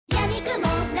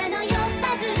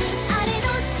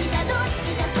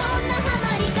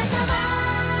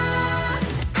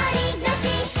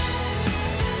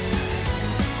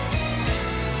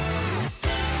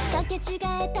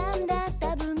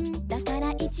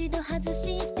一度外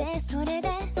してそれで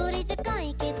それじゃ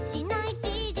解決しない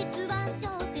事実は小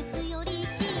説より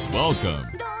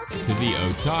Welcome to the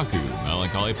Otaku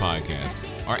Melancholy Podcast,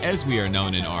 or as we are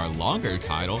known in our longer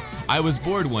title, I was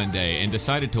bored one day and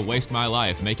decided to waste my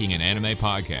life making an anime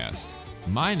podcast.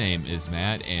 My name is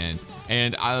Matt, and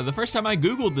the first time I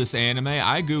googled this anime,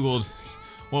 I googled,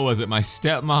 what was it, my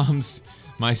stepmom's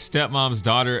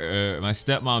daughter, my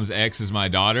stepmom's ex is my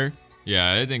daughter.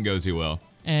 Yeah, it didn't go too well.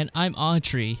 And I'm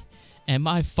Audrey, and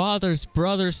my father's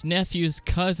brother's nephew's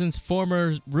cousin's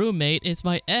former roommate is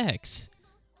my ex.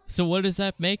 So what does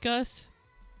that make us?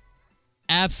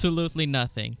 Absolutely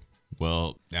nothing.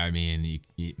 Well, I mean,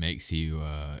 it makes you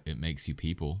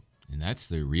people, and that's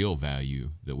the real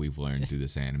value that we've learned through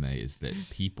this anime is that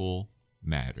people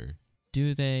matter.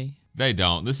 Do they? They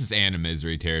don't. This is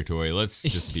anime-misery territory. Let's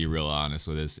just be real honest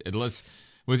with this.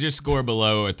 Was your score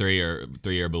below a 3 or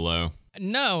below?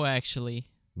 No, actually.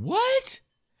 What?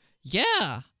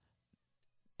 Yeah.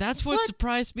 That's what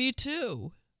surprised me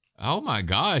too. Oh my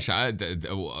gosh!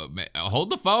 Hold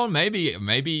the phone. Maybe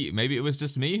it was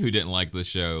just me who didn't like the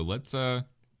show. Let's Oh,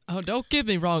 don't get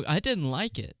me wrong. I didn't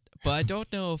like it, but I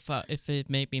don't know if it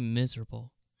made me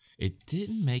miserable. It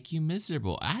didn't make you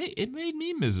miserable. It made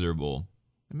me miserable.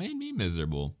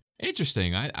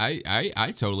 Interesting.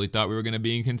 I totally thought we were gonna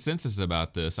be in consensus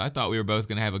about this. I thought we were both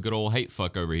gonna have a good old hate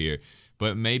fuck over here,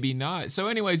 but maybe not. So,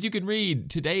 anyways, you can read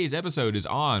today's episode is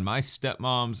on My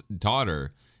Stepmom's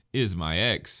Daughter is My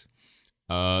Ex.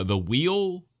 The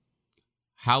Wheel,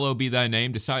 hallowed be thy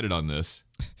name, decided on this.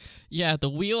 Yeah, the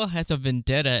Wheel has a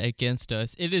vendetta against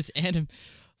us. It is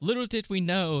Little did we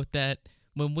know that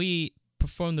when we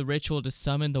performed the ritual to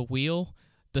summon the Wheel,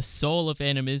 the soul of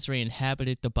Animisri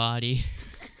inhabited the body.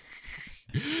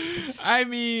 I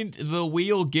mean, the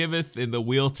Wheel giveth and the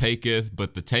Wheel taketh,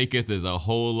 but the taketh is a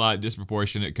whole lot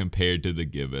disproportionate compared to the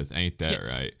giveth. Ain't that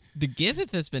right? The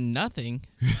giveth has been nothing.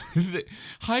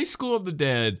 High School of the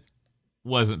Dead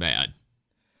wasn't bad.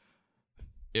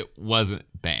 It wasn't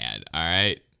bad, all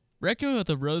right? Requiem of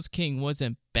the Rose King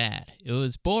wasn't bad. It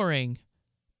was boring,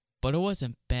 but it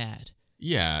wasn't bad.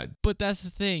 Yeah. But that's the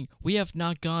thing. We have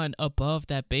not gone above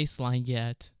that baseline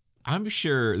yet. I'm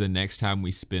sure the next time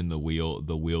we spin the wheel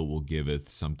will give it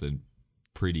something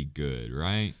pretty good,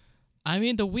 right? I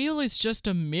mean, the wheel is just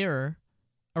a mirror,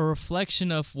 a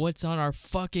reflection of what's on our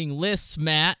fucking lists,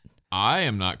 Matt. I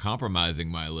am not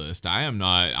compromising my list. I am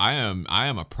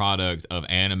a product of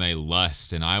anime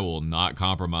lust, and I will not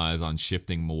compromise on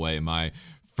shifting away my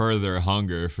further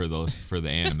hunger for the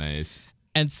animes.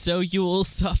 And so you will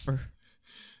suffer.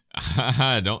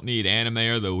 I don't need anime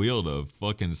or the wheel to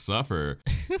fucking suffer,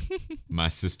 my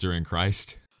sister in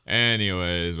Christ.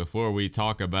 Anyways, before we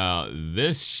talk about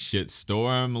this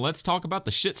shitstorm, let's talk about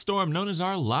the shitstorm known as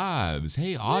our lives.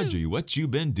 Hey, Audrey, what you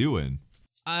been doing?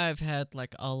 I've had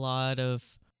like a lot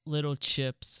of little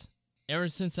chips. Ever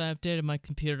since I updated my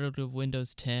computer to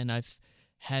Windows 10, I've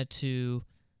had to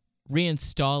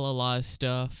reinstall a lot of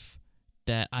stuff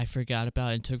that I forgot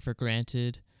about and took for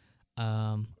granted.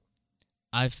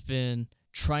 I've been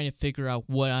trying to figure out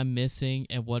what I'm missing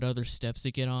and what other steps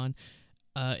to get on.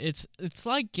 It's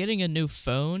like getting a new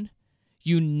phone.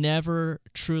 You never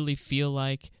truly feel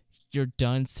like you're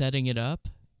done setting it up,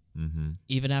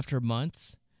 even after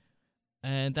months.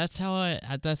 And that's how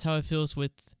it feels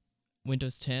with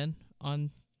Windows 10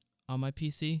 on my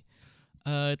PC.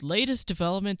 Latest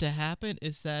development to happen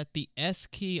is that the S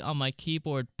key on my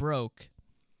keyboard broke.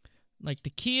 Like,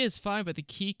 the key is fine, but the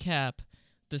keycap,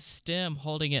 the stem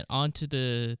holding it onto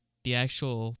the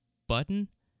actual button,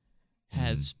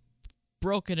 has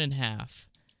broken in half.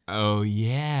 Oh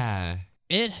yeah.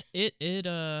 It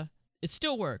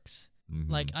still works.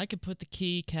 Like, I could put the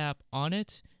keycap on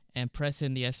it and press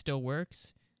in, the S still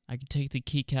works. I could take the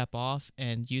keycap off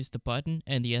and use the button,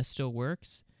 and the S still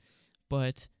works.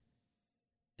 But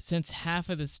since half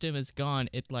of the stem is gone,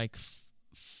 it like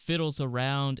fiddles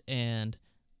around and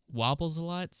wobbles a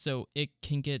lot, so it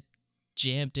can get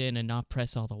jammed in and not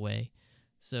press all the way.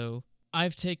 So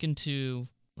I've taken to,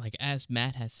 like, as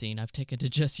Matt has seen, I've taken to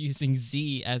just using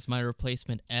Z as my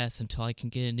replacement S until I can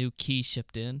get a new key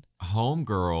shipped in.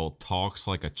 Homegirl talks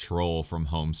like a troll from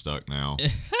Homestuck now.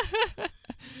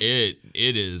 It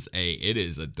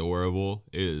is adorable.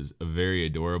 It is very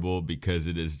adorable because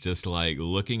it is just like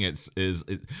looking at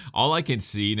all I can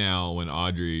see now when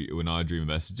Audrey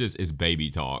messages is baby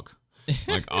talk.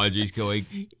 Like, Audrey's going,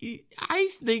 I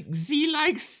think Z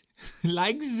likes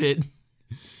it,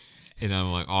 and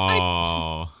I'm like,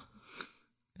 oh.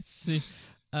 Let's see.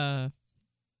 I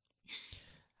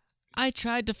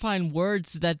tried to find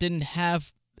words that didn't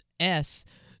have S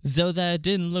so that it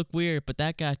didn't look weird, but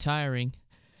that got tiring.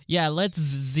 Yeah, let's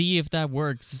see if that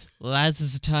works. Last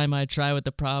is the time I try with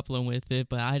the problem with it,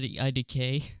 but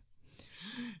IDK.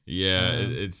 Yeah,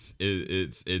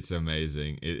 it's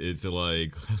amazing. It's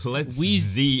like let's We-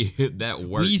 see if that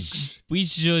works. We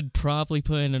should probably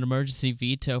put in an emergency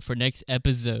veto for next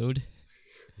episode.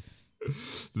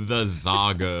 The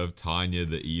saga of Tanya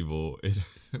the Evil. It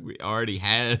already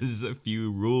has a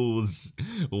few rules.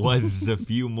 What's a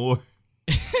few more?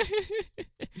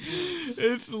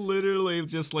 It's literally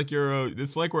just like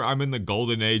it's like where I'm in the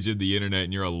golden age of the internet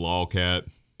and you're a lolcat.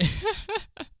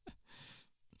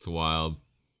 It's wild.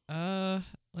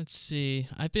 Let's see.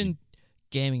 I've been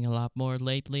gaming a lot more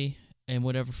lately, and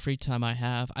whatever free time I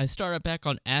have. I started back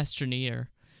on Astroneer,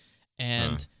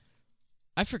 and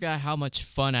I forgot how much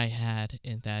fun I had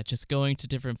in that. Just going to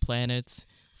different planets,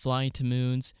 flying to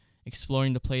moons,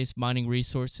 exploring the place, mining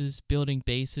resources, building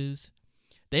bases.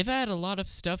 They've added a lot of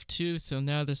stuff too, so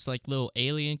now there's like little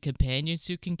alien companions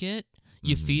you can get.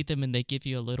 You feed them and they give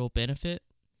you a little benefit.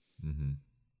 Mm-hmm.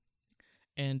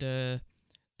 And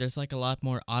there's like a lot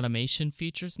more automation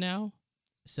features now.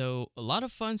 So a lot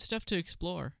of fun stuff to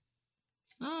explore.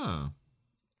 Oh.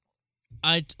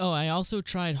 I also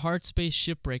tried Hard Space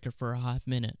Shipbreaker for a hot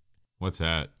minute. What's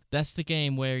that? That's the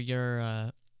game where you're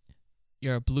a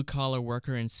blue collar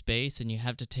worker in space and you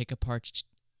have to take apart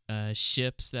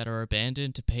ships that are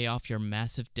abandoned to pay off your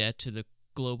massive debt to the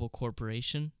global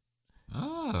corporation.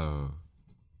 Oh.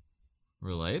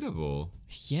 Relatable.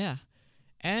 Yeah,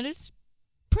 and it's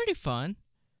pretty fun,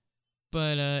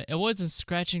 but it wasn't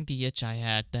scratching the itch I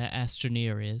had that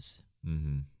Astroneer is.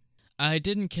 Mm-hmm. I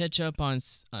didn't catch up on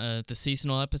the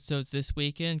seasonal episodes this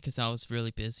weekend because I was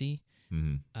really busy.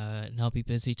 Mm-hmm. And I'll be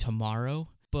busy tomorrow.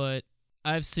 But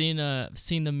I've seen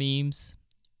the memes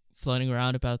floating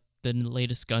around about the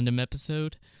latest Gundam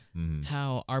episode. Mm-hmm.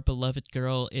 How our beloved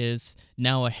girl is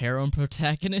now a harem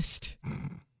protagonist.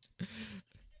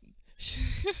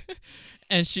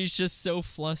 And she's just so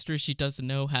flustered she doesn't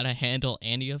know how to handle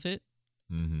any of it.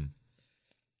 Mm-hmm.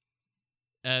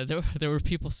 There were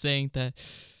people saying that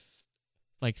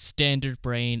like Standard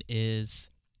Brain is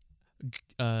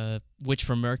Witch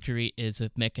from Mercury is a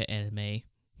mecha anime.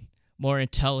 More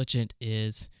Intelligent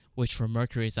is Witch from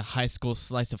Mercury is a high school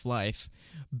slice of life.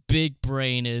 Big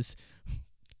Brain is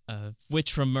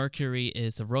Witch from Mercury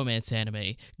is a romance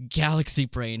anime. Galaxy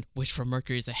Brain, Witch from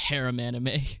Mercury is a harem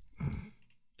anime.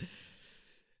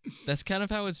 That's kind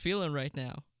of how it's feeling right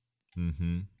now.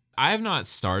 Mm-hmm. I have not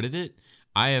started it.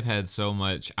 I have had so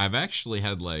much. I've actually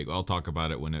had like, I'll talk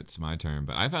about it when it's my turn,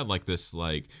 but I've had like this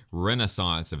like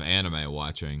renaissance of anime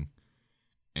watching.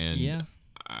 And Yeah.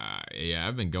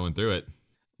 I've been going through it.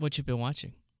 What you been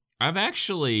watching? I've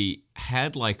actually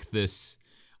had like this,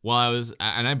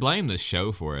 and I blame the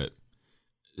show for it.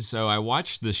 So I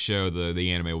watched the show,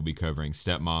 the anime we'll be covering,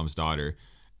 Stepmom's Daughter,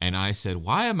 and I said,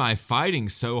 why am I fighting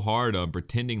so hard on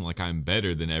pretending like I'm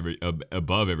better than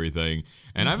above everything?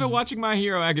 And I've been watching My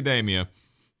Hero Academia,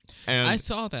 and I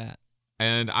saw that.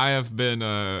 and I have been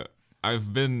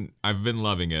I've been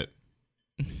loving it,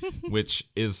 I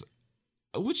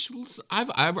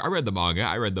read the manga.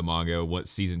 I read the manga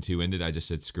once season 2 ended. I just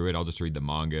said screw it, I'll just read the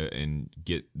manga and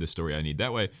get the story I need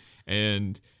that way.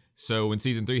 And so when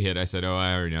season 3 hit, I said, oh,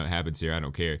 I already know what happens here. I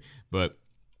don't care. But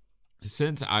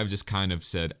since I've just kind of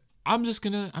said, I'm just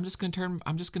gonna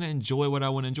enjoy what I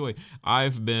want to enjoy,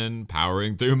 I've been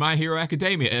powering through My Hero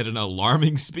Academia at an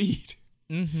alarming speed.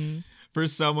 Mm-hmm. For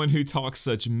someone who talks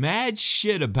such mad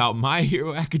shit about My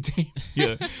Hero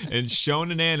Academia and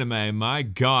shonen anime, my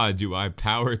god, do I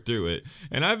power through it.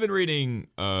 And I've been reading,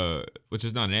 which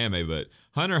is not an anime, but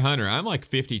Hunter x Hunter. I'm like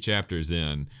 50 chapters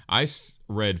in. I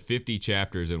read 50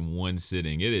 chapters in one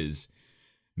sitting. It is,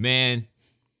 man,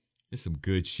 it's some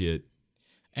good shit.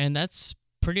 And that's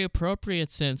pretty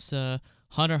appropriate since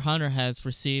Hunter x Hunter has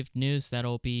received news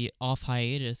that'll be off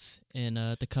hiatus in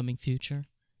the coming future.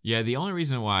 Yeah, the only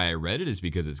reason why I read it is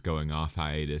because it's going off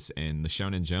hiatus, and the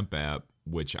Shonen Jump app,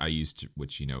 which I used to,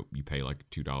 which, you know, you pay like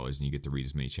 $2 and you get to read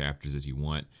as many chapters as you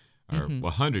want, or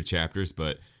 100 chapters,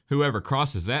 but whoever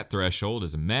crosses that threshold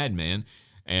is a madman.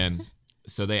 And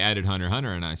so they added Hunter x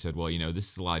Hunter, and I said, well, you know,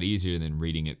 this is a lot easier than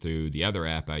reading it through the other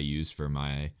app I use for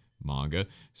my manga.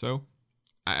 So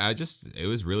it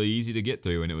was really easy to get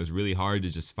through, and it was really hard to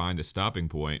just find a stopping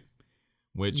point,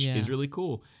 which is really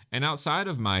cool. And outside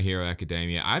of My Hero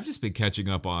Academia, I've just been catching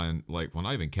up on, like, well,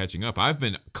 not even catching up. I've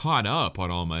been caught up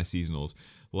on all my seasonals.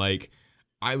 Like,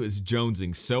 I was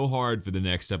jonesing so hard for the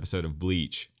next episode of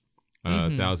Bleach,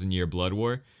 1,000 Year Blood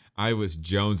War. I was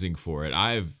jonesing for it.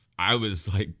 I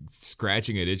was, like,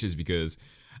 scratching at itches because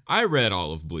I read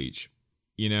all of Bleach,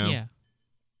 you know? Yeah.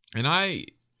 And I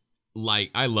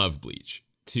love Bleach.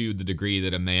 to the degree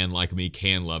that a man like me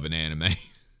can love an anime.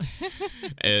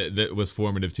 That was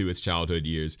formative to its childhood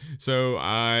years. So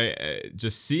I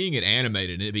just seeing it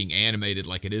animated and it being animated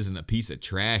like it isn't a piece of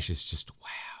trash is just wow.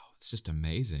 It's just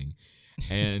amazing.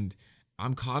 And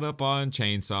I'm caught up on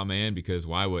Chainsaw Man because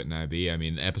why wouldn't I be? I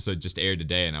mean, the episode just aired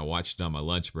today and I watched it on my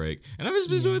lunch break. And I've just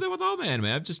been doing that with all my anime.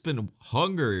 I've just been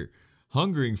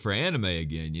hungering for anime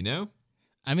again, you know?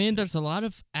 I mean, there's a lot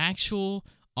of actual,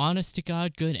 honest to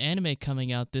God, good anime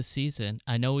coming out this season.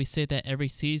 I know we say that every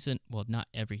season. Well, not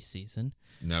every season.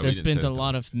 No, there's been a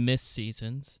lot of missed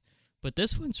seasons. But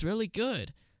this one's really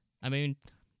good. I mean,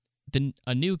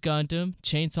 a new Gundam,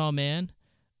 Chainsaw Man,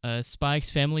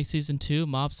 Spike's Family Season 2,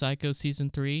 Mob Psycho Season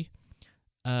 3,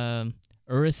 Urusei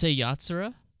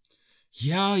Yatsura.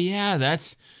 Yeah,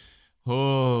 that's...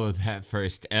 Oh, that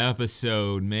first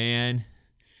episode, man.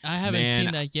 I haven't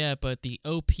seen that yet, but the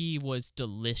OP was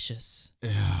delicious.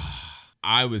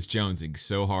 I was jonesing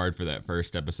so hard for that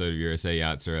first episode of Urusei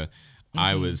Yatsura.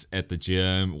 I was at the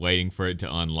gym waiting for it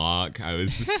to unlock. I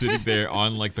was just sitting there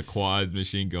on like the quad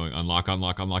machine going, unlock at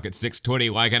 6:20.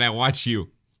 Why can't I watch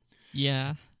you?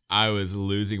 Yeah. I was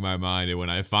losing my mind, and when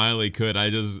I finally could, I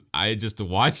just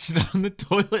watched it on the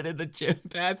toilet in the gym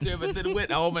bathroom, and then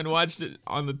went home and watched it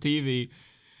on the TV.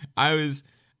 I was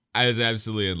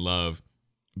absolutely in love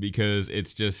because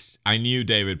it's just I knew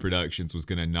David Productions was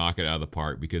gonna knock it out of the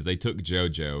park because they took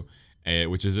JoJo,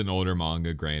 which is an older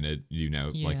manga, granted,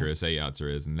 like Urusei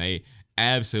Yatsura is, and they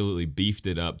absolutely beefed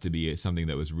it up to be something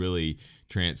that was really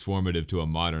transformative to a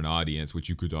modern audience, which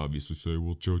you could obviously say,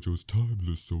 well, JoJo's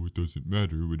timeless, so it doesn't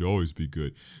matter. It would always be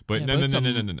good. But no.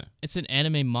 It's an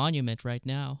anime monument right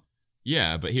now.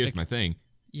 Yeah, but here's my thing.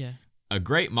 Yeah. A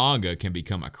great manga can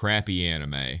become a crappy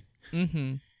anime.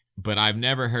 Mm-hmm. But I've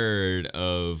never heard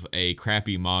of a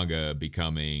crappy manga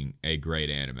becoming a great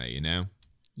anime, you know?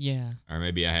 Yeah. Or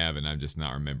maybe I have and I'm just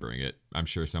not remembering it. I'm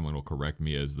sure someone will correct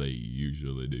me as they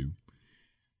usually do.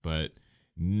 But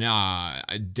nah,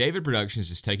 David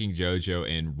Productions is taking JoJo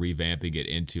and revamping it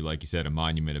into, like you said, a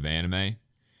monument of anime.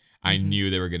 I knew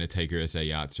they were going to take Urusei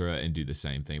Yatsura and do the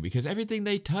same thing because everything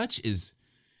they touch is,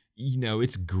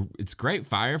 it's great.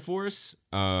 Fire Force,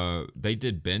 they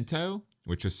did Bento,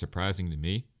 which was surprising to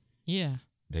me. Yeah.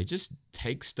 They just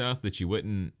take stuff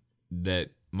that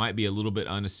might be a little bit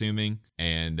unassuming,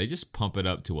 and they just pump it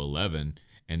up to 11.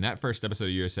 And that first episode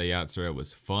of Urusei Yatsura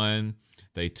was fun.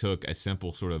 They took a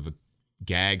simple sort of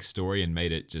gag story and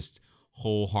made it just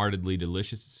wholeheartedly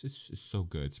delicious. It's so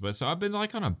good. So I've been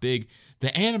like on the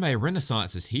anime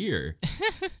renaissance is here.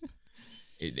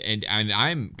 and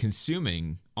I'm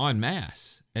consuming en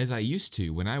masse as I used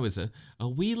to when I was a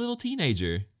wee little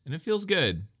teenager. And it feels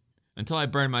good until I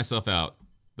burn myself out.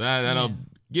 That'll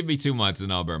give me 2 months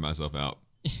and I'll burn myself out.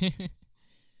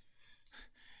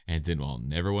 And then I'll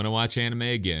never want to watch anime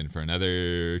again for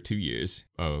another 2 years.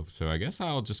 Oh, so I guess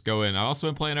I'll just go in. I've also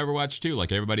been playing Overwatch 2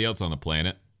 like everybody else on the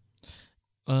planet.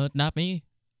 Not me.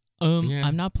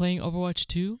 I'm not playing Overwatch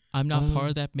 2. I'm not part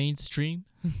of that mainstream.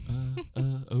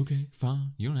 Okay,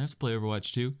 fine. You don't have to play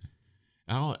Overwatch 2.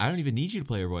 I don't even need you to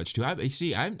play Overwatch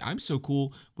 2. I'm so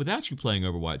cool without you playing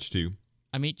Overwatch 2.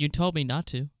 I mean, you told me not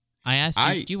to. I asked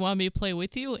you, do you want me to play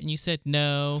with you? And you said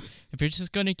no. If you're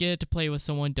just going to get it to play with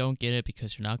someone, don't get it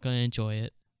because you're not going to enjoy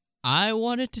it. I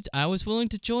was willing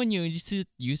to join you, and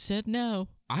you said no.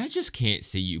 I just can't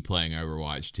see you playing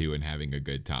Overwatch 2 and having a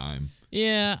good time.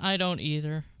 Yeah, I don't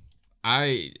either.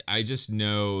 I just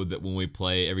know that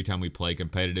every time we play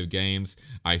competitive games,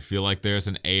 I feel like there's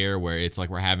an air where it's like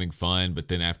we're having fun, but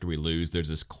then after we lose, there's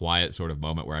this quiet sort of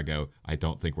moment where I go, I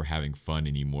don't think we're having fun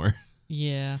anymore.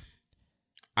 Yeah.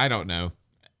 I don't know,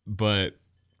 but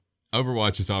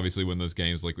Overwatch is obviously one of those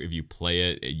games, like if you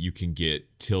play it, you can get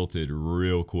tilted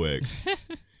real quick.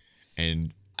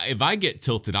 And if I get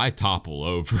tilted, I topple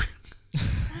over.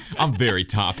 I'm very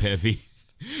top heavy.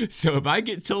 So if I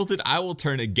get tilted, I will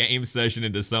turn a game session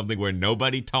into something where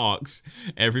nobody talks.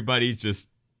 Everybody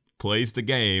just plays the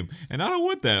game. And I don't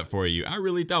want that for you. I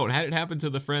really don't. Had it happen to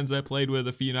the friends I played with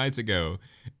a few nights ago.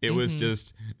 It was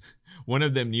just... One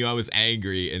of them knew I was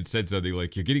angry and said something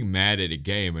like, "You're getting mad at a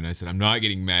game." And I said, "I'm not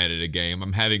getting mad at a game.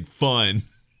 I'm having fun."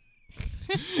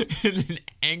 And in an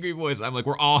angry voice, I'm like,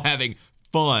 "We're all having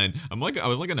fun." I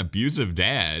was like an abusive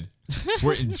dad.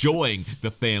 We're enjoying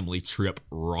the family trip,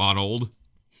 Ronald.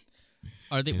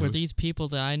 Were these people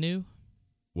that I knew?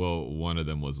 Well, one of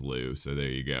them was Lou, so there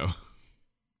you go.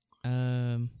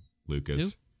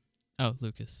 Lucas. Who? Oh,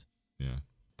 Lucas. Yeah.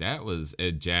 That was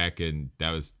Jack, and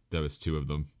that was 2 of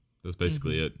them. That's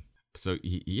basically it. So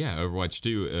yeah, Overwatch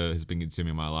 2 has been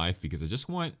consuming my life because I just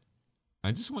want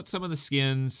some of the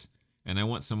skins and I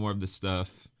want some more of the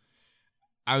stuff.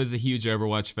 I was a huge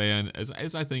Overwatch fan,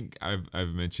 as I think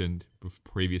I've mentioned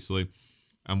previously.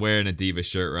 I'm wearing a Diva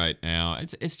shirt right now.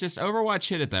 It's just Overwatch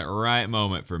hit at that right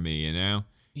moment for me, you know?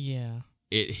 Yeah.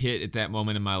 It hit at that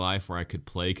moment in my life where I could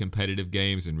play competitive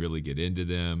games and really get into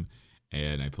them.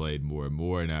 And I played more and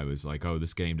more, and I was like, oh,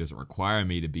 this game doesn't require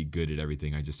me to be good at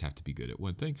everything. I just have to be good at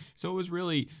one thing. So it was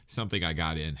really something I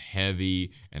got in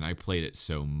heavy, and I played it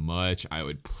so much. I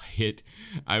would play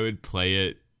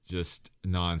it just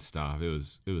nonstop.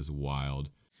 It was wild.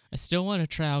 I still want to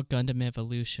try out Gundam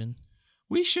Evolution.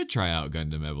 We should try out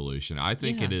Gundam Evolution. I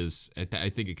think Yeah. it is. I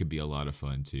think it could be a lot of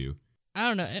fun too. I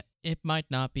don't know. It might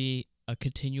not be a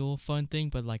continual fun thing,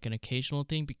 but like an occasional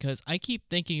thing, because I keep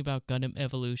thinking about Gundam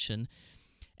Evolution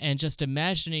and just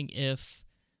imagining if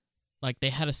like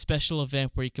they had a special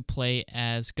event where you could play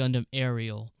as Gundam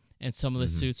Ariel and some of the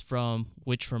suits from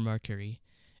Witch from Mercury.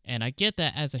 And I get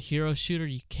that as a hero shooter,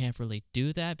 you can't really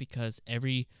do that because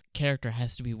every character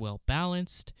has to be well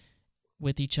balanced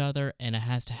with each other, and it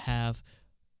has to have,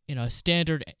 you know, a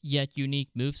standard yet unique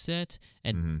moveset,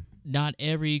 and not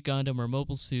every Gundam or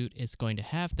mobile suit is going to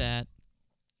have that.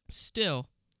 Still,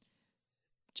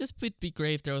 just would be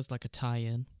great if there was like a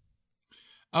tie-in.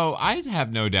 Oh, I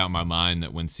have no doubt in my mind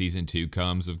that when season 2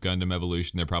 comes of Gundam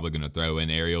Evolution, they're probably going to throw in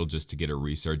Ariel just to get a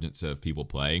resurgence of people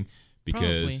playing,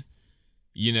 because Probably.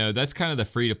 you know that's kind of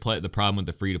the problem with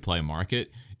the free to play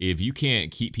market. If you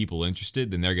can't keep people interested,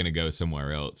 then they're going to go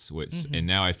somewhere else. And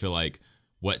now I feel like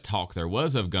what talk there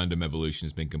was of Gundam Evolution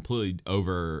has been completely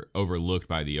overlooked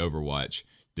by the Overwatch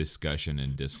discussion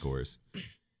and discourse,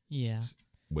 Yeah.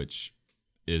 which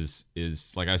is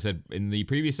like I said in the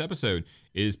previous episode,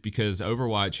 is because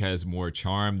Overwatch has more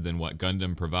charm than what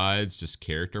Gundam provides, just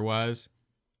character-wise,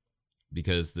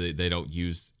 because they don't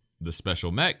use the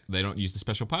special mech, they don't use the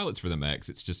special pilots for the mechs.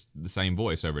 It's just the same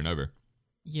voice over and over.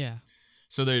 Yeah.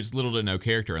 So there's little to no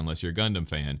character unless you're a Gundam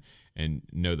fan and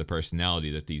know the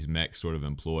personality that these mechs sort of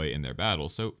employ in their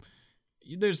battles. So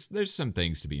there's some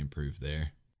things to be improved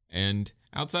there. And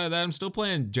outside of that, I'm still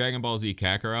playing Dragon Ball Z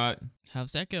Kakarot.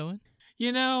 How's that going?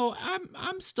 You know,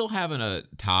 I'm still having a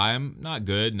time. Not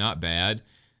good, not bad.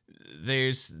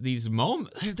 There's these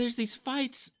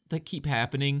fights that keep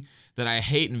happening that I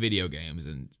hate in video games,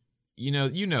 and you know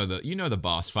the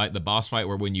boss fight. The boss fight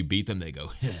where when you beat them, they go,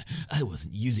 "I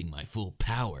wasn't using my full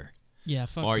power." Yeah,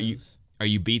 fuck Or those.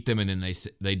 you beat them and then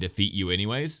they defeat you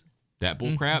anyways. That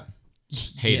bull crap.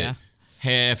 Hate Yeah. it.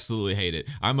 Absolutely hate it.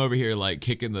 I'm over here like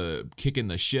kicking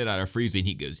the shit out of Frieza, and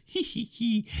he goes, "Hee hee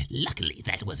hee. Luckily,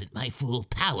 that wasn't my full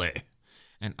power."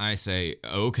 And I say,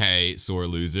 "Okay, sore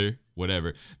loser,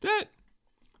 whatever."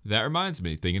 That reminds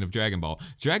me, thinking of Dragon Ball.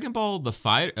 Dragon Ball,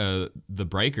 the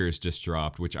Breakers just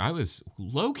dropped, which I was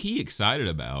low key excited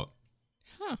about.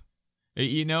 Huh.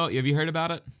 You know, have you heard about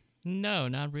it? No,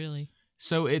 not really.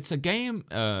 So it's a game.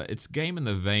 It's a game in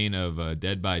the vein of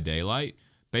Dead by Daylight.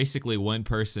 Basically, one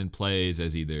person plays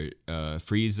as either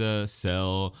Frieza,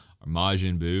 Cell, or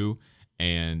Majin Buu,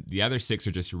 and the other 6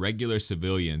 are just regular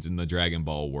civilians in the Dragon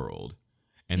Ball world.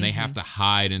 And they have to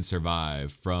hide and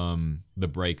survive from the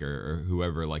Breaker or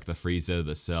whoever, like the Frieza,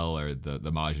 the Cell, or the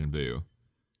Majin Buu.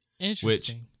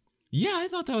 Interesting. Yeah, I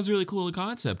thought that was a really cool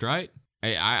concept, right?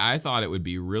 I thought it would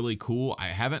be really cool. I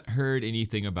haven't heard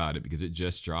anything about it because it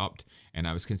just dropped, and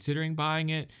I was considering buying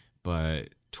it,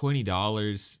 but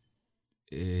 $20...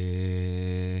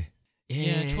 Yeah,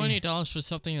 $20 for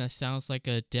something that sounds like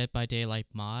a Dead by Daylight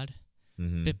mod.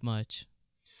 Bit much.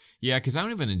 Yeah, because I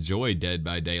don't even enjoy Dead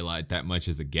by Daylight that much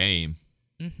as a game.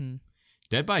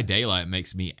 Dead by Daylight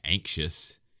makes me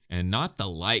anxious, and not the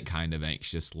light kind of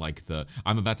anxious, like the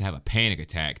I'm about to have a panic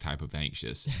attack type of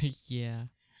anxious. Yeah.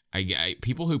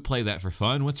 People who play that for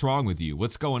fun, what's wrong with you?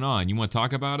 What's going on? You want to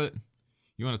talk about it?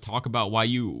 You want to talk about why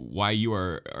you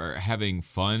are having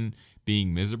fun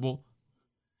being miserable?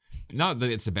 Not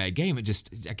that it's a bad game. I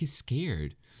get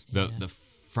scared. The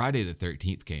Friday the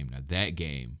 13th game. Now that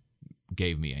game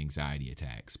gave me anxiety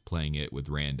attacks playing it with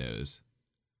randos.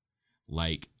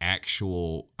 Like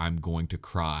actual, I'm going to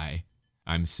cry.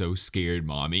 I'm so scared,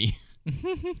 mommy.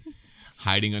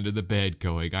 Hiding under the bed,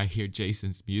 going, I hear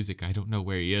Jason's music. I don't know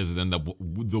where he is. And then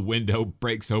the window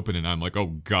breaks open, and I'm like, oh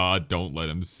God, don't let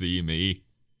him see me.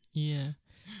 Yeah.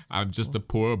 I'm just a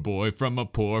poor boy from a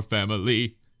poor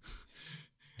family.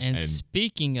 And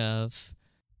speaking of,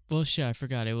 well, shit, I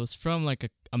forgot. It was from like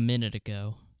a minute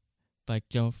ago, but I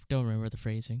don't remember the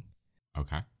phrasing.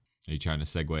 Okay. Are you trying to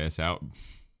segue us out?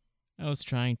 I was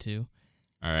trying to.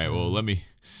 All right. Well, let me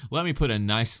put a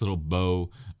nice little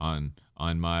bow on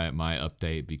my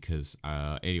update because,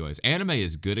 anyways, anime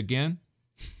is good again.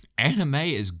 Anime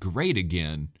is great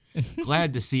again.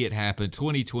 Glad to see it happen.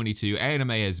 2022, anime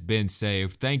has been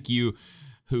saved. Thank you,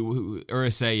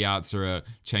 Urusei Yatsura,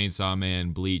 Chainsaw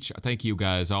Man, Bleach. Thank you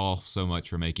guys all so much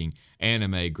for making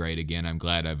anime great again. I'm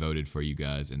glad I voted for you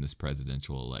guys in this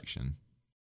presidential election.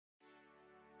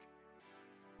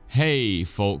 Hey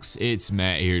folks, it's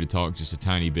Matt here to talk just a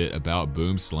tiny bit about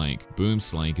Boomslank.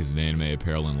 Boomslank is an anime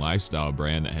apparel and lifestyle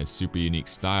brand that has super unique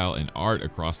style and art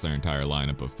across their entire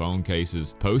lineup of phone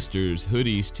cases, posters,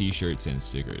 hoodies, t-shirts, and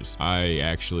stickers. I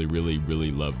actually really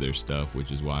love their stuff,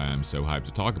 which is why I'm so hyped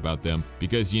to talk about them,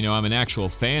 because I'm an actual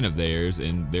fan of theirs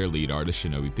and their lead artist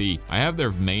Shinobi P. I have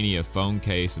their Mania phone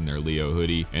case and their Leo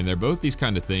hoodie, and they're both these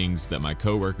kind of things that my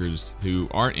coworkers who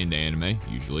aren't into anime,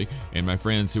 usually, and my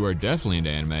friends who are definitely into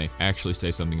anime actually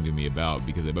say something to me about,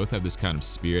 because they both have this kind of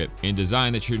spirit and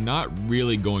design that you're not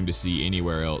really going to see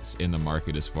anywhere else in the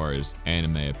market as far as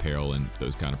anime apparel and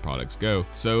those kind of products go.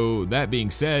 So that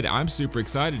being said, I'm super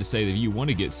excited to say that if you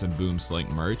want to get some Boomslank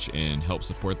merch and help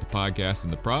support the podcast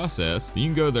in the process, you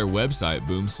can go to their website,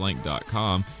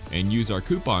 boomslank.com, and use our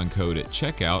coupon code at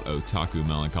checkout, Otaku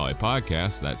Melancholy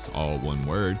Podcast, that's all one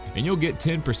word, and you'll get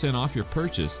 10% off your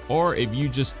purchase. Or if you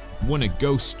just want to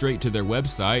go straight to their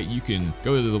website, you can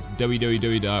go to the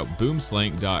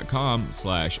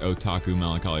www.boomslank.com/Otaku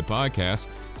Melancholy Podcast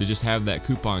to just have that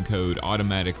coupon code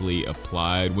automatically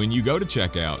applied when you go to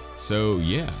checkout. So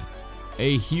yeah,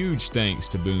 a huge thanks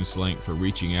to Boomslank for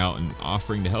reaching out and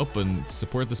offering to help and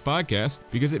support this podcast,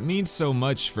 because it means so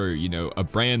much for, a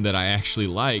brand that I actually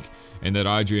like and that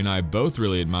Audrey and I both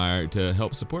really admire to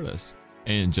help support us.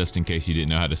 And just in case you didn't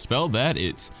know how to spell that,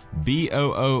 it's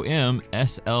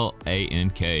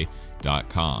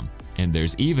BOOMSLANK.com. And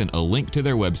there's even a link to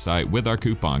their website with our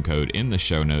coupon code in the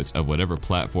show notes of whatever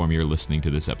platform you're listening to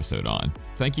this episode on.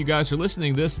 Thank you guys for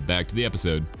listening to this. Back to the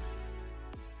episode.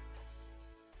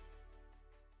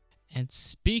 And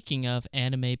speaking of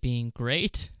anime being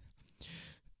great,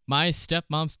 My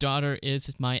Stepmom's Daughter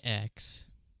is my ex.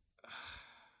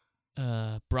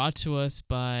 Brought to us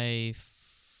by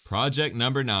Project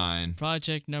Number 9.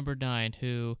 Project Number 9,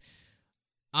 who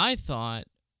I thought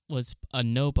was a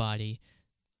nobody,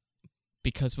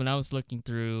 because when I was looking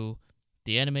through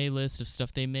the anime list of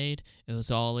stuff they made, it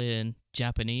was all in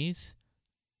Japanese.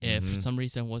 If for some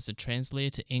reason it wasn't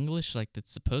translated to English like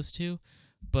it's supposed to,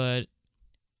 but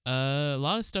a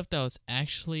lot of stuff that was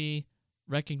actually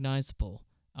recognizable.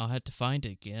 I'll have to find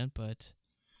it again, but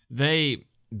they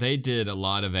did a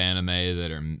lot of anime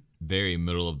that are very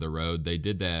middle of the road. They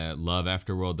did that Love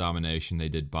After World Domination. They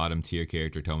did bottom tier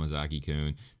character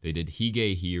Tomozaki-kun. They did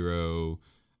Hige Hero.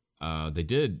 They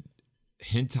did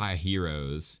Hentai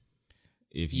Heroes,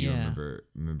 if you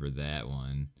remember that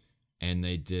one. And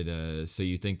they did So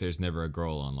You Think There's Never a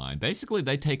Girl Online. Basically,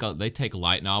 they take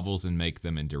light novels and make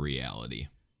them into reality.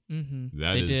 Mm-hmm.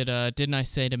 They did Didn't I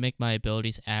Say to Make My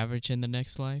Abilities Average in the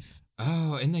Next Life?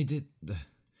 Oh, and they did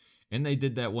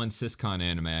that one Syscon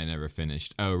anime I never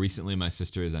finished. Oh, Recently My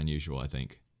Sister Is Unusual, I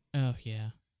think. Oh,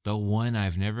 yeah. The one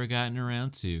I've never gotten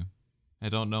around to. I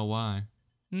don't know why.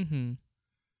 Mm-hmm.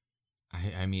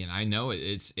 I mean, I know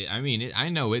I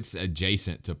know it's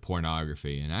adjacent to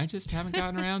pornography, and I just haven't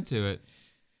gotten around to it.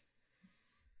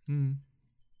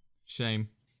 Shame.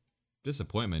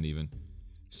 Disappointment, even.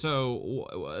 So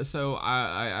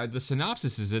I the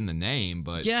synopsis is in the name,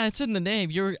 but yeah, it's in the name.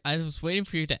 I was waiting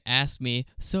for you to ask me.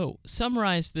 So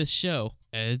summarize this show.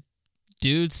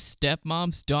 Dude's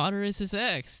stepmom's daughter is his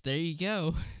ex. There you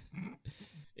go.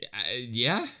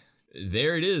 Yeah,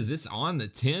 there it is. It's on the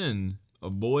tin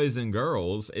of Boys and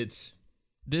Girls.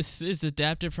 This is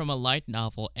adapted from a light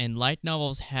novel, and light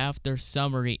novels have their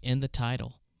summary in the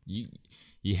title.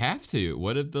 You have to.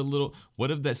 What if that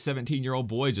 17-year-old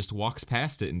boy just walks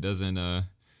past it and doesn't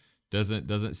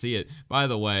see it? By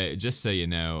the way, just so you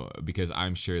know, because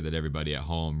I'm sure that everybody at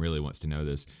home really wants to know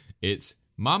this, it's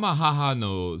Mama Haha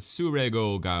no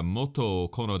Surego ga Moto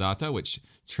Konodata, which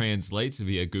translates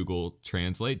via Google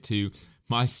Translate to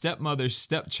My Stepmother's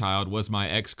Stepchild Was My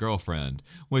Ex-Girlfriend,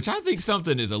 which I think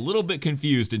something is a little bit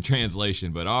confused in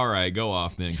translation, but all right, go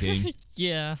off then, King.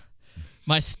 Yeah.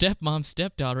 My stepmom's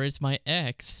stepdaughter is my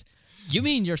ex. You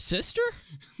mean your sister?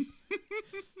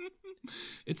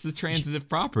 It's the transitive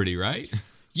property, right?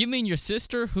 You mean your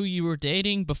sister who you were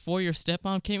dating before your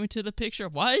stepmom came into the picture?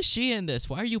 Why is she in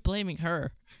this? Why are you blaming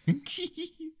her?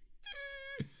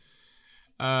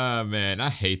 Man, I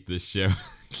hate this show.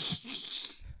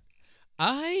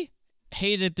 I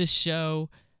hated this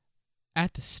show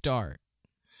at the start.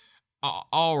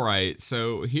 All right,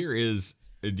 so here is...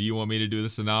 Do you want me to do the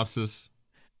synopsis?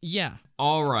 Yeah.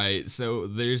 All right, so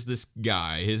there's this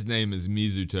guy. His name is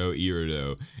Mizuto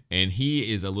Irodo, and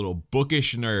he is a little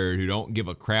bookish nerd who don't give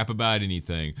a crap about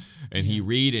anything. And he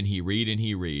read.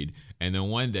 And then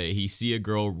one day he see a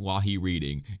girl while he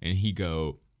reading, and he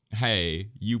go,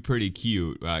 "Hey, you pretty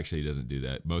cute." Well, actually, he doesn't do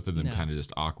that. Both of them No. kind of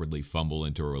just awkwardly fumble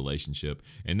into a relationship,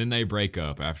 and then they break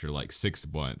up after like 6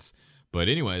 months. But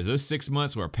anyways, those 6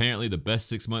 months were apparently the best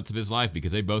 6 months of his life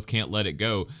because they both can't let it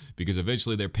go because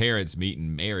eventually their parents meet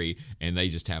and marry, and they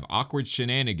just have awkward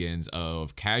shenanigans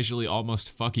of casually almost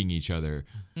fucking each other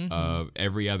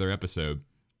every other episode.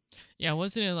 Yeah,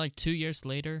 wasn't it like 2 years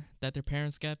later that their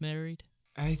parents got married?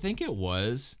 I think it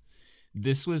was.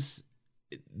 This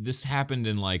happened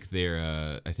in like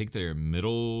their I think their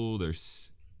middle,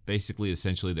 basically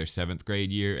essentially their 7th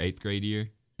grade year, 8th grade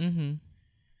year. Mm-hmm.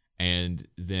 And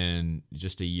then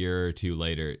just a year or two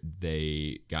later,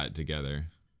 they got together,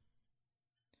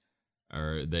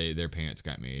 or their parents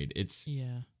got married.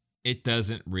 It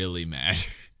doesn't really matter.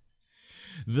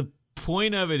 The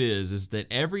point of it is that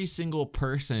every single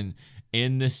person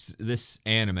in this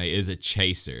anime is a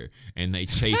chaser, and they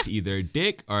chase either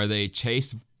dick or they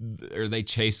chase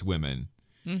women.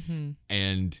 Mm-hmm.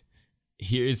 And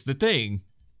here's the thing: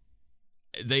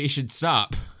 they should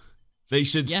stop. They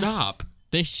should stop.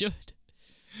 They should.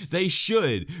 They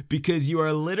should, because you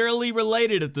are literally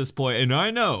related at this point. And I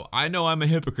know I'm a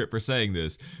hypocrite for saying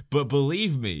this, but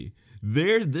believe me,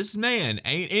 this man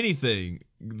ain't anything.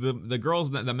 The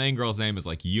main girl's name is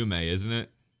like Yume, isn't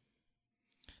it?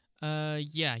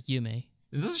 Yeah, Yume.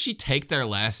 Doesn't she take their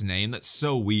last name? That's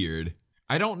so weird.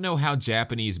 I don't know how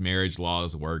Japanese marriage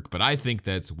laws work, but I think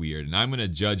that's weird, and I'm going to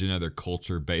judge another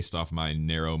culture based off my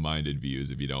narrow-minded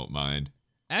views, if you don't mind.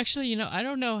 Actually, I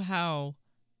don't know how,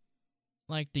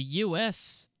 like, the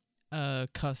U.S.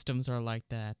 Customs are like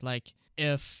that. Like,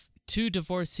 if two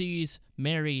divorcees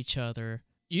marry each other,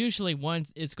 usually one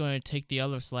is going to take the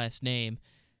other's last name,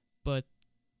 but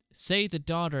say the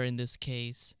daughter in this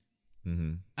case,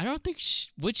 I don't think,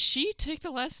 would she take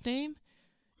the last name?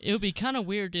 It would be kind of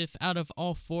weird if out of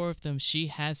all 4 of them, she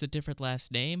has a different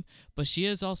last name, but she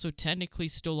is also technically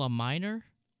still a minor.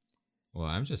 Well,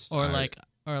 I'm just... Or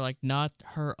not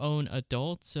her own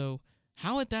adult, so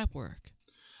how would that work?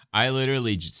 I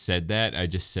literally just said that. I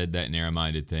just said that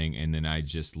narrow-minded thing, and then I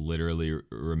just literally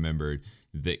remembered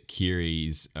that Kiri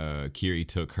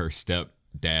took her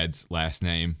stepdad's last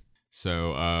name.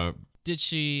 So,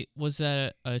 was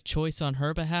that a choice on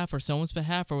her behalf or someone's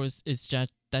behalf, or is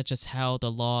that just how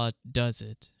the law does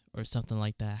it, or something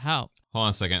like that? How? Hold on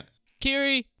a second.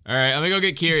 Kiri! All right, let me go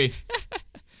get Kiri.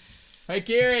 Hey,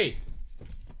 Kiri!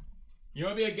 You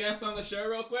want to be a guest on the show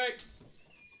real quick?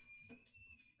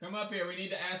 Come up here. We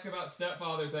need to ask about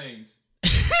stepfather things.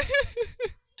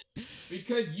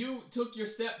 Because you took your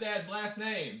stepdad's last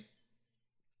name.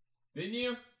 Didn't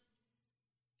you?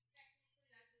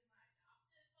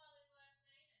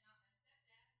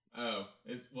 Oh,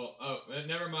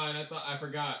 never mind. I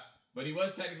forgot. But he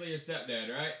was technically your stepdad,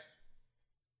 right?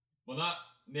 Well, not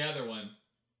the other one.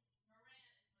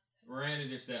 Moran is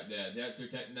your stepdad. That's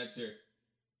your...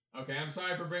 Okay, I'm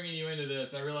sorry for bringing you into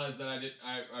this. I realized that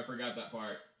I forgot that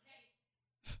part.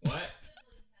 What?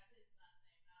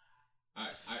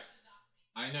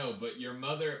 I know, but your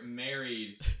mother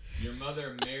married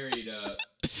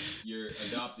your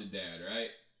adopted dad, right?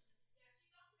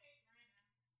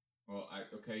 Well,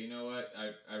 okay, you know what?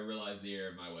 I realize the error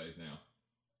of my ways now.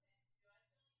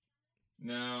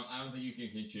 No, I don't think you can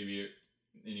contribute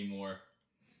anymore.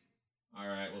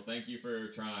 Alright, well, thank you for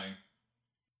trying.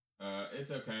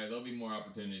 It's okay. There'll be more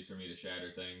opportunities for me to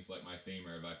shatter things like my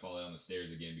femur if I fall down the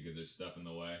stairs again because there's stuff in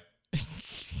the way.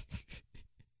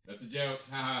 That's a joke.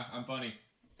 Haha, I'm funny.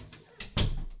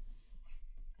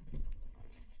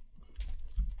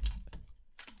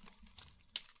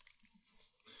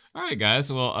 All right,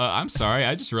 guys. Well, I'm sorry.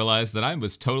 I just realized that I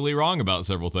was totally wrong about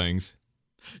several things.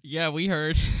 Yeah, we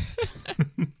heard.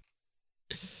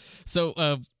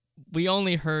 So, we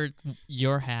only heard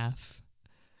your half.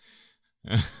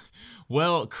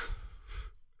 Well,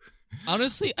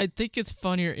 honestly, I think it's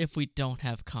funnier if we don't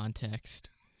have context.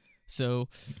 So,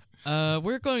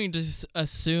 we're going to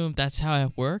assume that's how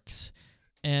it works.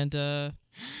 And,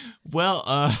 well,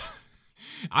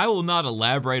 I will not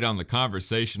elaborate on the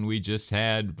conversation we just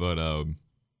had, but,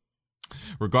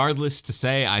 regardless to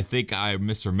say, I think I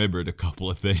misremembered a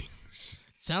couple of things.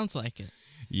 Sounds like it.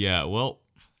 Yeah, well,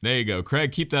 there you go.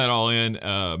 Craig, keep that all in.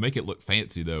 Make it look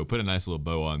fancy, though. Put a nice little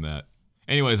bow on that.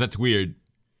 Anyways, that's weird.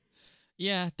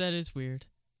 Yeah, that is weird.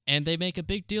 And they make a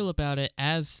big deal about it,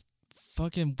 as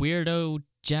fucking weirdo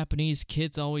Japanese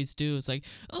kids always do. It's like,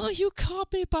 oh, you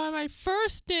called me by my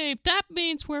first name. That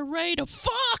means we're ready to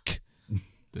fuck.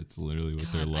 That's literally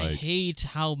what they're like. I hate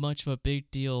how much of a big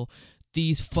deal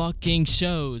these fucking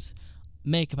shows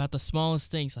make about the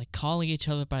smallest things, like calling each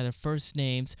other by their first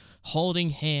names, holding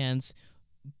hands,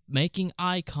 making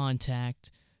eye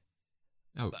contact.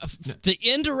 Oh, no. The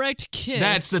indirect kiss.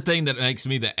 That's the thing that makes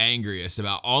me the angriest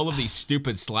about all of these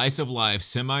stupid slice of life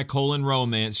semicolon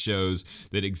romance shows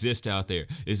that exist out there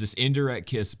is this indirect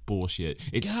kiss bullshit.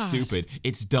 It's God. stupid.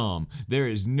 It's dumb. There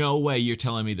is no way you're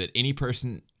telling me that any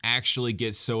person actually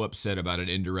gets so upset about an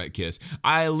indirect kiss.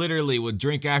 I literally would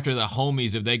drink after the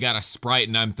homies if they got a Sprite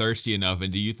and I'm thirsty enough.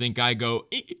 And do you think I go,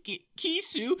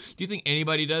 Kisu? Do you think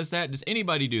anybody does that? Does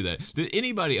anybody do that? Does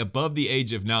anybody above the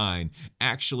age of 9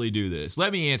 actually do this?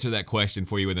 Let me answer that question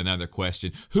for you with another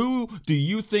question. Who do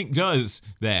you think does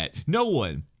that? No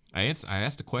one. I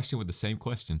asked a question with the same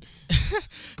question.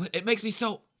 But it makes me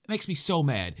so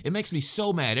mad. It makes me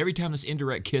so mad every time this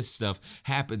indirect kiss stuff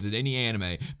happens in any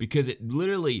anime because it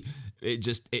literally,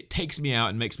 it takes me out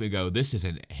and makes me go, this is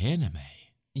an anime.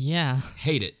 Yeah.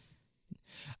 Hate it.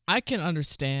 I can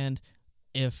understand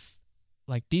if,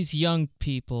 like, these young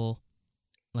people,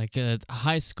 like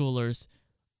high schoolers,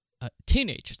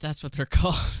 teenagers, that's what they're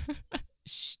called.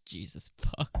 Jesus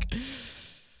fuck.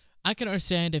 I can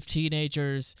understand if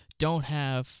teenagers don't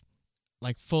have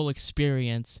like full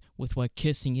experience with what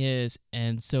kissing is,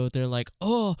 and so they're like,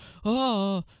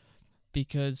 oh,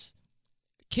 because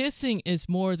kissing is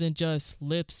more than just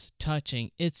lips touching.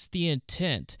 It's the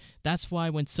intent. That's why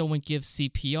when someone gives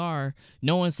CPR,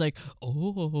 no one's like,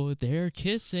 oh, they're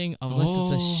kissing, unless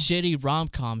it's a shitty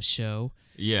rom-com show.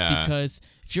 Yeah. Because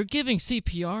if you're giving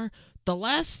CPR, the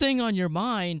last thing on your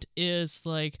mind is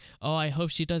like, oh, I hope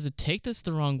she doesn't take this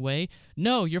the wrong way.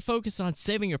 No, you're focused on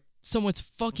saving someone's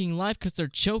fucking life because they're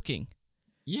choking.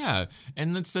 Yeah,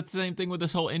 and that's the same thing with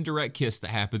this whole indirect kiss that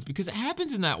happens, because it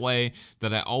happens in that way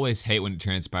that I always hate when it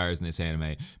transpires in this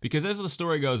anime. Because as the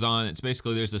story goes on, it's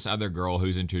basically there's this other girl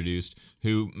who's introduced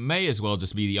who may as well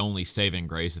just be the only saving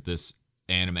grace that this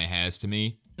anime has to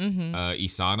me,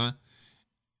 Isana.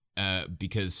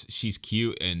 Because she's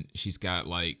cute and she's got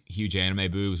like huge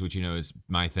anime boobs, which you know is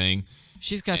my thing.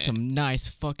 She's got some nice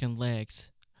fucking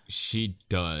legs. She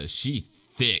does. She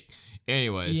thick.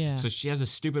 Anyways, so she has a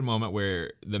stupid moment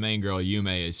where the main girl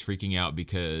Yume is freaking out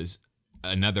because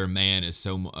another woman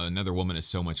is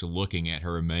so much looking at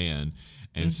her man,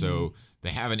 and so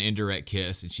they have an indirect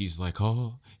kiss, and she's like,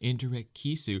 "Oh, indirect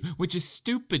kisu," which is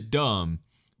stupid dumb.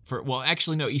 Well,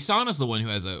 actually, no. Isana's the one who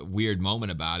has a weird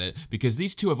moment about it because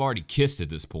these two have already kissed at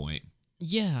this point.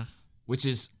 Yeah. Which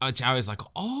I was like,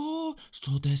 oh,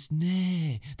 so desu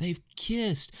ne. They've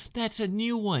kissed. That's a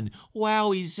new one.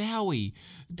 Wowie zowie.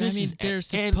 They're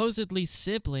supposedly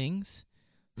siblings.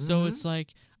 So it's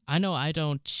like, I know I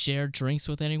don't share drinks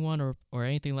with anyone or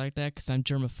anything like that because I'm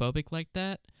germophobic like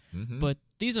that. But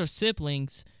these are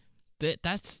siblings.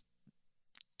 That's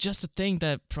just a thing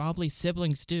that probably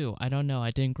siblings do. I don't know.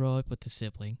 I didn't grow up with a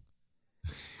sibling.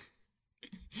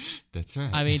 That's right.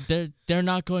 I mean, they're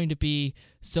not going to be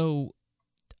so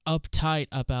uptight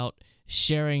about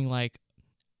sharing like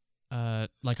a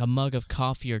mug of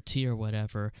coffee or tea or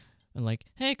whatever, and like,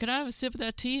 hey, could I have a sip of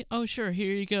that tea? Oh, sure,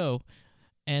 here you go.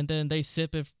 And then they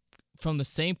sip it from the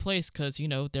same place because, you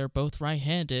know, they're both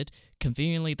right-handed.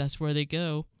 Conveniently, that's where they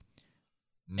go.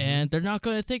 And they're not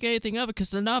going to think anything of it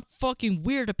because they're not fucking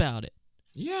weird about it.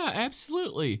 Yeah,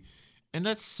 absolutely. And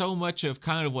that's so much of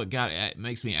kind of what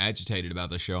makes me agitated about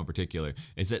the show in particular,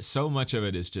 is that so much of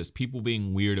it is just people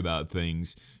being weird about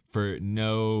things for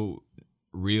no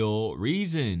real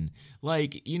reason.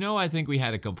 Like, you know, I think we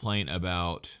had a complaint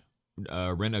about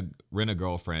Rent a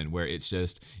Girlfriend, where it's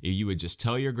just, if you would just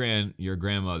tell your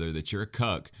grandmother that you're a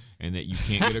cuck and that you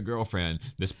can't get a girlfriend,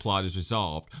 this plot is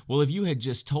resolved. Well, if you had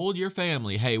just told your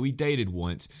family, hey, we dated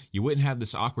once, you wouldn't have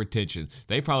this awkward tension.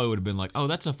 They probably would have been like, oh,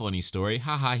 that's a funny story.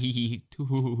 Ha ha, hee hee, hoo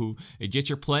hoo hoo. And yet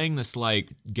you're playing this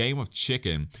like game of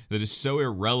chicken that is so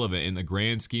irrelevant in the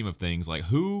grand scheme of things. Like,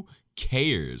 who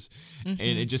cares? And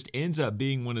it just ends up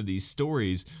being one of these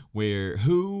stories where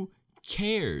who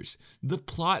cares? The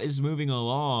plot is moving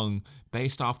along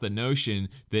based off the notion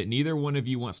that neither one of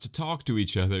you wants to talk to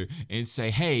each other and say,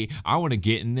 hey, I want to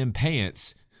get in them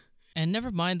pants. And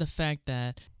never mind the fact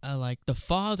that like the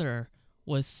father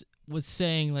was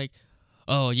saying like,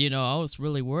 oh, you know, I was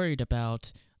really worried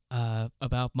about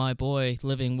my boy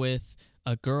living with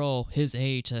a girl his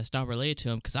age that's not related to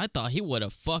him because I thought he would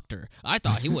have fucked her. I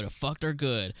thought he would have fucked her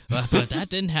good, but that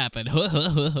didn't happen.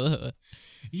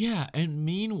 Yeah, and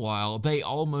meanwhile, they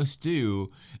almost do,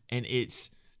 and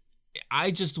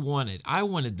I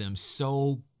wanted them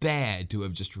so bad to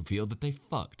have just revealed that they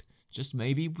fucked. Just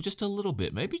a little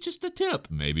bit. Maybe just the tip.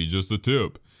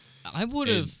 I would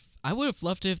have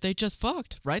loved it if they just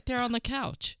fucked right there on the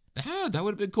couch. Yeah, that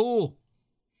would have been cool.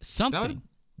 Something.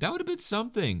 That would have been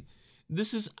something.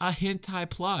 This is a hentai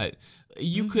plot.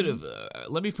 You could have.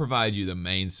 Let me provide you the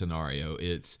main scenario.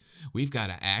 It's we've got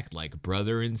to act like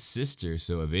brother and sister,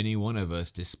 so if any one of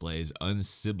us displays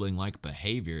unsibling-like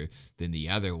behavior, then the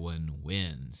other one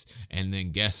wins. And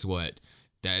then guess what?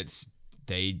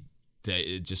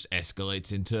 It just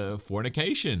escalates into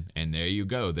fornication, and there you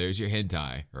go. There's your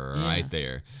hentai right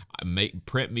there.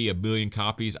 Print me 1 million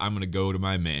copies. I'm gonna go to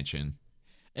my mansion.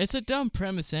 It's a dumb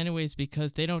premise anyways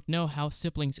because they don't know how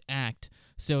siblings act.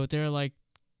 So they're like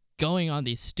going on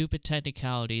these stupid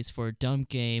technicalities for a dumb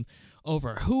game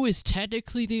over who is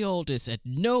technically the oldest, and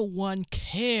no one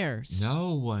cares.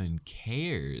 No one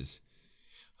cares.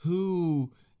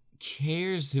 Who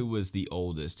cares who was the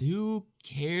oldest? Who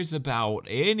cares about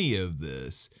any of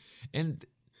this? And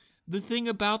the thing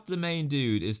about the main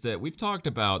dude is that we've talked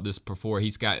about this before.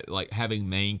 He's got like having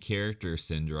main character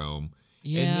syndrome.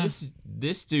 Yeah. And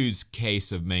this dude's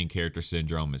case of main character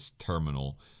syndrome is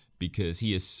terminal because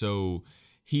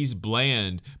he's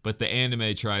bland, but the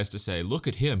anime tries to say, look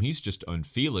at him, he's just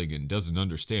unfeeling and doesn't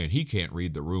understand. He can't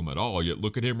read the room at all, yet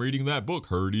look at him reading that book,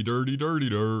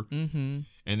 hurdy-durdy-durdy-dur. Mm-hmm.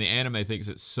 And the anime thinks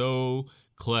it's so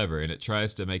clever, and it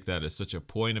tries to make that as such a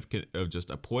point of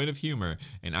just a point of humor,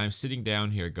 and I'm sitting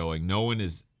down here going, no one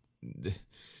is,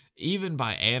 even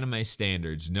by anime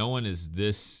standards, no one is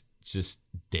this just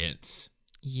dense.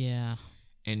 Yeah.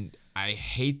 And I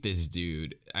hate this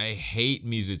dude. I hate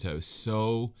Mizuto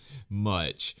so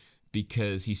much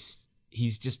because he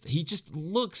just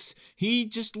looks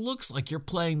like you're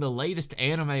playing the latest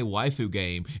anime waifu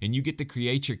game and you get to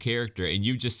create your character and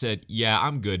you just said, "Yeah,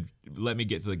 I'm good. Let me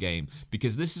get to the game."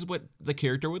 Because this is what the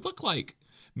character would look like.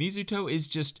 Mizuto is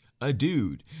just a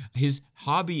dude. His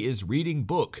hobby is reading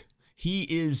book. He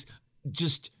is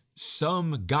just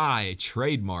some guy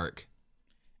trademark.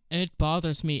 It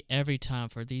bothers me every time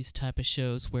for these type of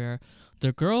shows where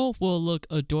the girl will look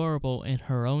adorable in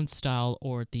her own style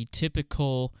or the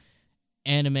typical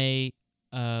anime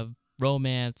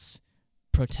romance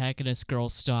protagonist girl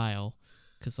style.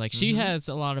 Because like she has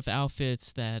a lot of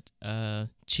outfits that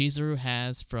Chizuru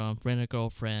has from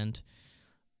Rent-A-Girlfriend.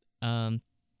 And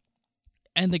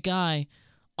the guy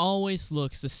always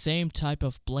looks the same type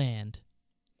of bland.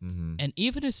 Mm-hmm. And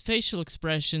even his facial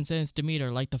expressions and his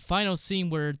demeanor, like the final scene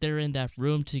where they're in that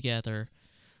room together,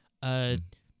 and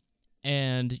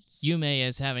Yume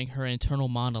is having her internal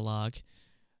monologue,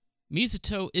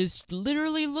 Mizuto is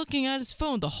literally looking at his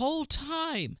phone the whole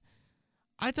time.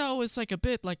 I thought it was like a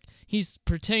bit like he's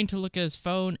pretending to look at his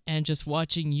phone and just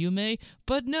watching Yume,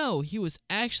 but no, he was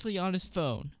actually on his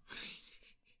phone.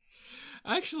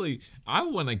 Actually, I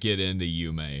want to get into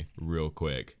Yume real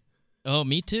quick. Oh,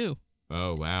 me too.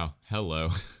 Oh, wow. Hello.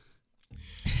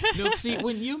 No, see,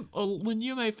 when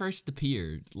Yume first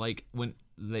appeared, like when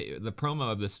the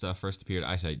promo of this stuff first appeared,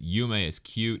 I said, Yume is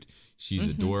cute, she's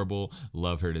adorable,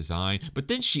 love her design, but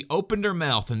then she opened her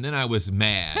mouth and then I was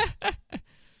mad.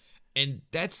 And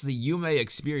that's the Yume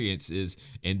experience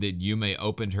and then Yume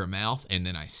opened her mouth and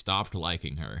then I stopped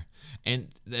liking her.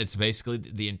 And that's basically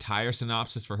the entire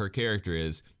synopsis for her character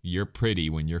is, you're pretty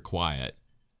when you're quiet.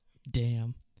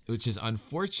 Damn. Which is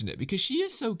unfortunate because she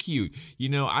is so cute. You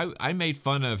know, I made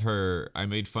fun of her. I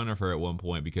made fun of her at one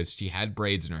point because she had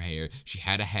braids in her hair, she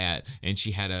had a hat, and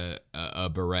she had a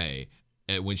beret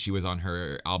when she was on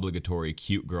her obligatory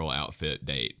cute girl outfit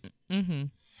date. Mm-hmm.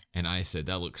 And I said,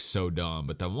 that looks so dumb.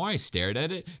 But the more I stared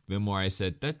at it, the more I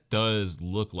said, that does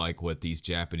look like what these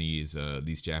Japanese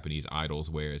idols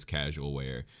wear as casual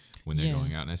wear when they're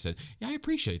going out. And I said, yeah, I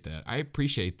appreciate that. I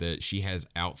appreciate that she has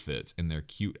outfits and they're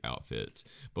cute outfits.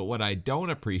 But what I don't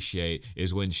appreciate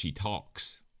is when she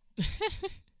talks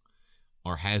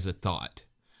or has a thought,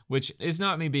 which is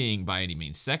not me being by any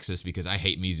means sexist because I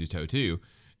hate Mizuto too.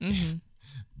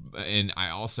 Mm-hmm. And I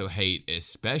also hate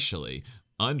especially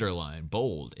underline,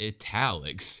 bold,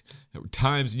 italics,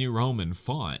 Times New Roman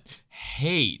font.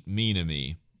 Hate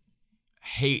Minami.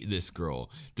 Hate this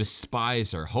girl,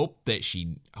 despise her, hope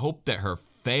that her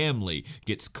family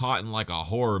gets caught in like a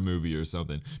horror movie or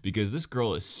something, because this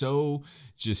girl is so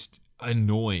just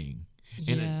annoying.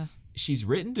 Yeah. And she's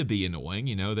written to be annoying,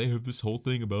 you know, they have this whole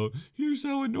thing about, here's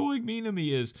how annoying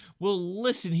Minami is. Well,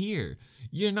 listen here,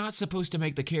 you're not supposed to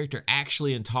make the character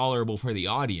actually intolerable for the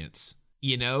audience,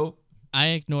 you know? I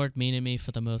ignored Minami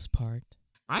for the most part.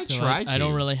 I tried to. I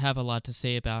don't really have a lot to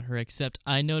say about her, except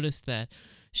I noticed that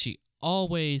she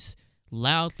always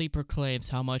loudly proclaims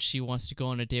how much she wants to go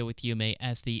on a date with Yume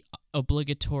as the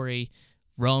obligatory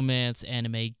romance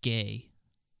anime gay.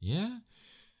 Yeah.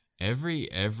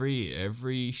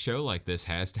 Every show like this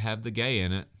has to have the gay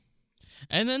in it.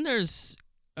 And then there's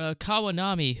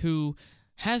Kawanami, who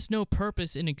has no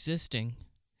purpose in existing.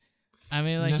 I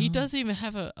mean, like, he No. doesn't even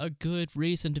have a good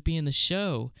reason to be in the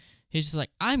show. He's just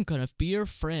like, I'm gonna be your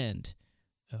friend.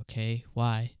 Okay,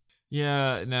 why?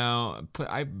 Yeah, now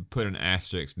I put an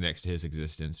asterisk next to his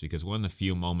existence because one of the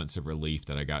few moments of relief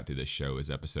that I got through this show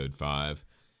is episode 5.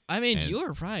 I mean, And-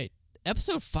 you're right.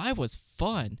 Episode 5 was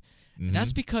fun. Mhm. And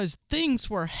that's because things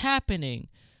were happening.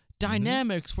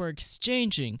 Dynamics were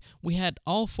exchanging. We had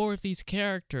all 4 of these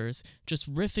characters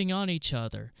just riffing on each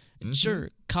other. And sure,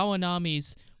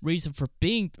 Kawanami's reason for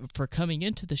coming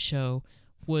into the show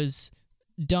was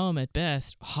dumb at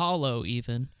best, hollow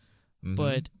even.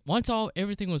 But once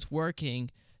everything was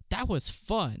working, that was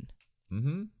fun.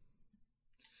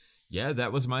 Yeah,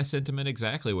 that was my sentiment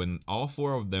exactly. When all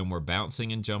 4 of them were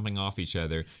bouncing and jumping off each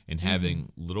other and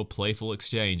having little playful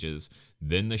exchanges,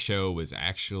 then the show was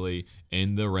actually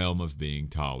in the realm of being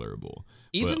tolerable.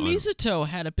 Even But Mizuto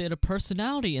had a bit of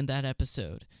personality in that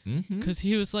episode. Because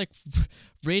he was like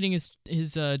reading his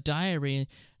diary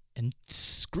and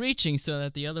screeching so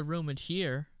that the other room would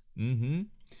hear.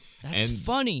 That's And-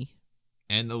 funny.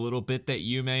 And the little bit that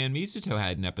Yume and Mizuto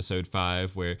had in episode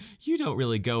 5 where you don't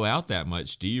really go out that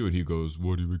much, do you? And he goes,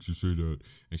 why do you make you say that?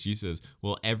 And she says,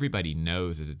 well, everybody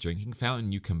knows that a drinking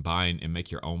fountain you combine and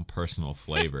make your own personal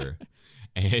flavor.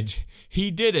 And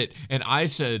he did it. And I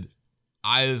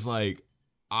was like,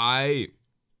 I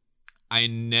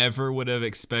never would have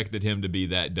expected him to be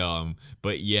that dumb.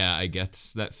 But yeah, I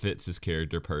guess that fits his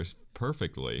character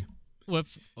perfectly. What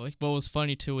was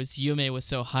funny too was Yume was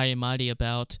so high and mighty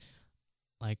about,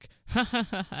 like,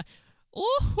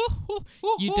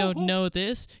 you don't know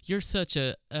this. You're such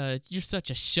a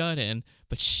shut-in.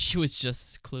 But she was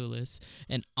just clueless.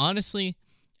 And honestly,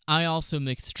 I also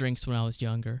mixed drinks when I was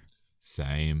younger.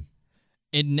 Same.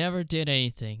 It never did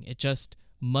anything. It just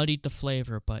muddied the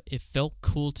flavor, but it felt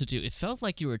cool to do. It felt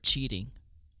like you were cheating.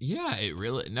 Yeah,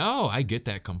 no, I get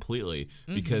that completely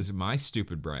because my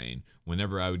stupid brain,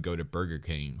 whenever I would go to Burger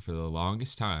King for the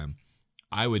longest time,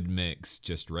 I would mix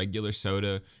just regular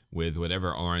soda with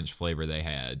whatever orange flavor they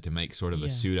had to make sort of a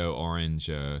pseudo orange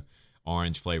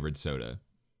flavored soda.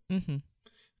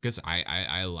 Because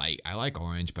I like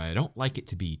orange, but I don't like it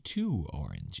to be too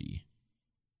orangey.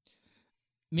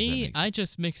 Me, I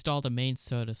just mixed all the main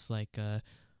sodas like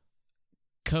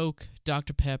Coke,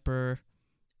 Dr. Pepper,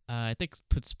 I think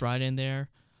put Sprite in there.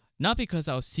 Not because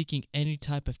I was seeking any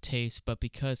type of taste, but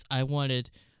because I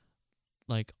wanted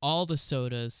like all the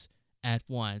sodas at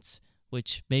once,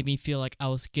 which made me feel like I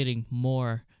was getting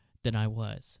more than I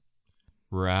was.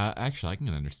 Right. Actually, I can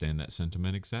understand that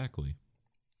sentiment exactly.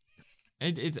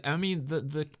 And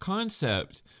the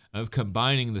concept of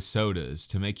combining the sodas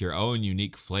to make your own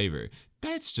unique flavor,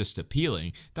 that's just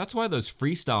appealing. That's why those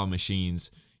freestyle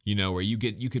machines, where you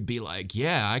could be like,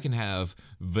 yeah, I can have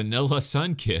vanilla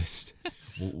Sunkissed.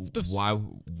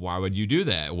 Why would you do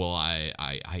that? Well,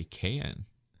 I can.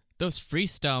 Those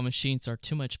freestyle machines are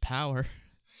too much power.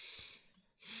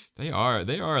 They are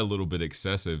a little bit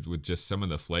excessive with just some of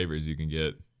the flavors you can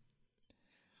get.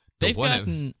 They've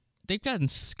gotten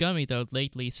scummy though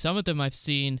lately. Some of them I've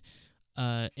seen,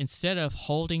 instead of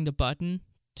holding the button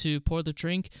to pour the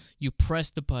drink, you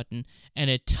press the button and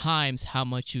it times how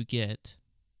much you get.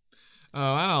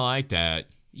 Oh, I don't like that.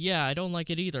 Yeah, I don't like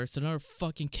it either. It's another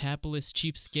fucking capitalist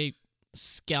cheapskate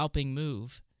scalping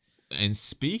move. And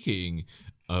speaking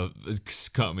of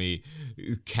scummy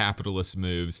capitalist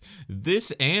moves,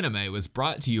 this anime was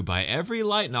brought to you by every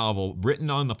light novel written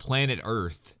on the planet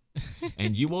Earth.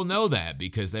 And you will know that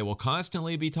because they will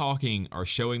constantly be talking or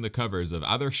showing the covers of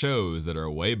other shows that are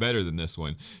way better than this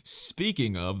one.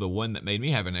 Speaking of the one that made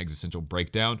me have an existential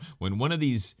breakdown, when one of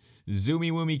these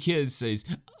zoomy woomy kids says,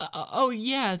 oh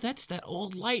yeah, that's that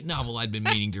old light novel I'd been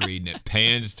meaning to read, and it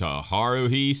panned to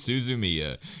Haruhi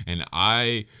Suzumiya, and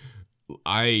I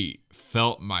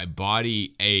felt my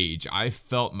body age. I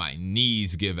felt my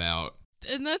knees give out.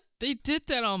 And that they did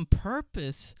that on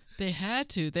purpose. They had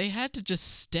to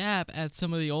just stab at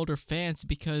some of the older fans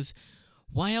because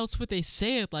why else would they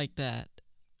say it like that?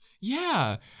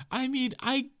 Yeah, I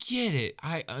get it.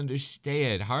 I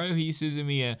understand. Haruhi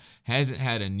Suzumiya hasn't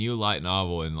had a new light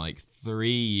novel in like 3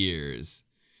 years.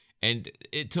 And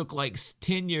it took like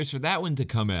 10 years for that one to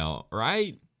come out,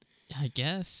 right? I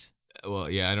guess. Well,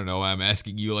 yeah, I don't know why I'm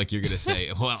asking you like you're going to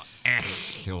say, well,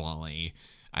 actually,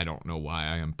 I don't know why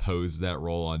I imposed that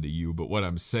role onto you, but what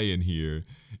I'm saying here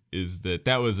is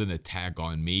that was an attack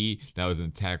on me. That was an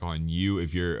attack on you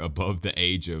if you're above the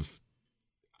age of,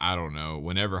 I don't know,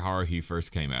 whenever Haruhi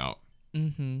first came out.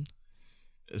 Mm-hmm.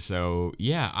 So,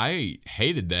 yeah, I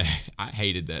hated that. I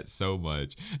hated that so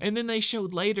much. And then they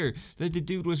showed later that the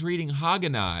dude was reading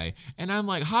Haganai, and I'm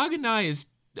like, Haganai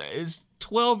is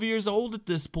 12 years old at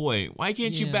this point. Why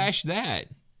can't you Yeah. bash that?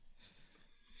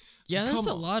 Yeah, there's Come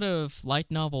a on. lot of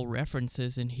light novel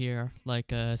references in here, like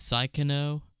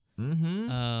Psychono,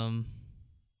 Mm-hmm.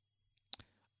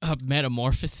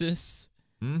 Metamorphosis.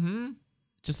 Mm-hmm.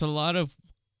 Just a lot of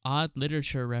odd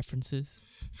literature references.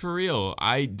 For real,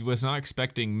 I was not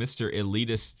expecting Mr.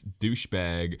 Elitist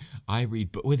douchebag I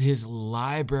read, but with his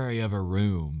library of a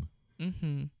room,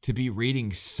 to be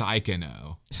reading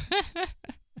Psychono.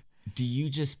 Do you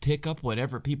just pick up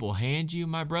whatever people hand you,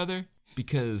 my brother?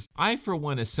 Because I, for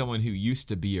one, as someone who used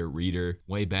to be a reader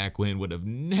way back when, would have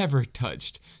never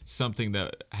touched something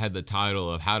that had the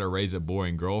title of How to Raise a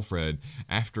Boring Girlfriend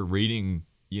after reading,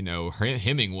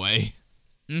 Hemingway.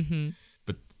 Mm-hmm.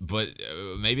 But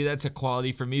maybe that's a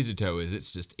quality for Mizuto, is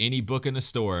it's just any book in a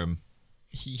storm.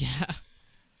 Yeah.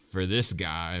 For this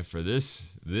guy, for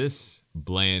this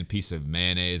bland piece of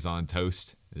mayonnaise on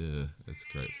toast. Ugh, that's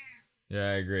gross.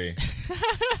 Yeah, I agree.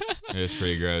 It's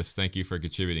pretty gross. Thank you for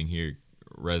contributing here,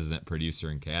 resident producer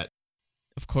and cat.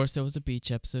 Of course, there was a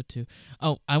beach episode too.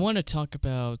 Oh, I want to talk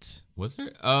about. Was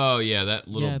there? Oh, yeah, that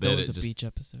little bit. There was it a beach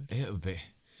episode.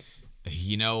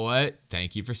 You know what?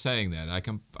 Thank you for saying that.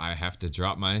 I have to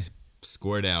drop my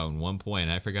score down 1 point.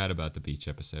 I forgot about the beach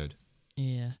episode.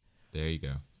 Yeah. There you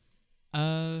go.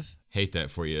 Hate that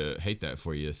for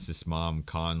you, sis mom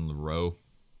Con Rowe.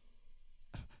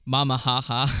 Mama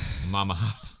haha. Mama.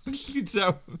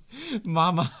 So,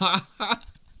 Mama.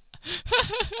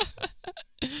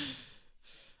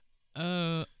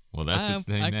 Well, that's its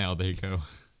name now. There you go.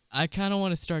 I kind of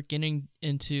want to start getting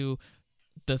into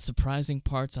the surprising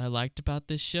parts I liked about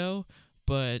this show,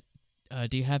 but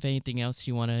do you have anything else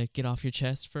you want to get off your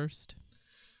chest first?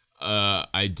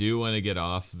 I do want to get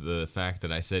off the fact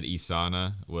that I said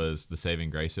Isana was the saving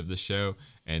grace of the show,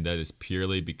 and that is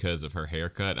purely because of her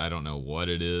haircut. I don't know what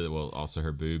it is. Well, also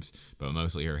her boobs, but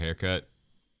mostly her haircut.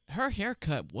 Her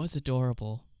haircut was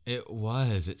adorable. It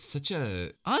was. It's such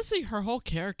a... Honestly, her whole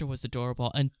character was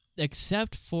adorable, and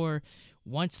except for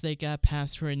once they got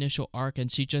past her initial arc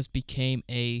and she just became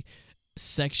a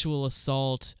sexual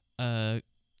assault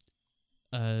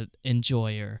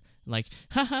enjoyer. Like,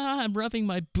 haha, I'm rubbing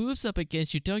my boobs up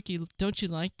against you. Don't you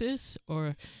like this?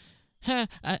 Or,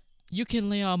 you can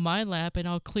lay on my lap and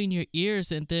I'll clean your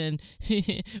ears and then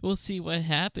we'll see what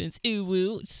happens. Ooh,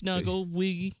 woo, snuggle,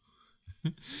 wee.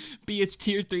 Be its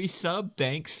tier 3 sub,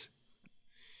 thanks.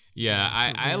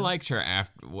 Yeah, I liked her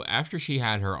after she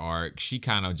had her arc. She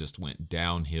kind of just went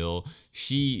downhill.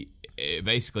 It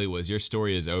basically was, your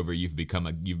story is over. You've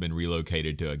been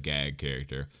relocated to a gag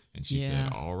character. And she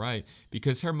said, all right.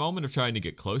 Because her moment of trying to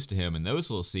get close to him in those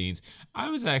little scenes, I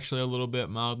was actually a little bit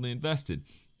mildly invested.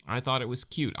 I thought it was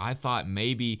cute. I thought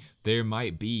maybe there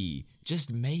might be,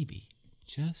 just maybe,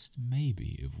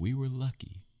 if we were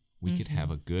lucky, we could have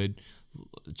a good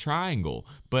triangle.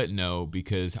 But no,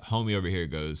 because homie over here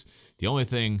goes, the only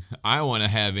thing I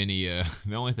have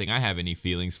any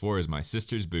feelings for is my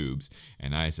sister's boobs.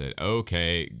 And I said,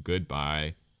 okay,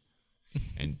 goodbye.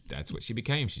 And that's what she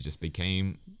became. She just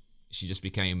became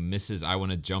Mrs. I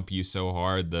want to jump you so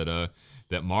hard that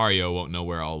Mario won't know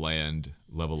where I'll land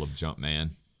level of jump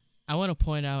man. I want to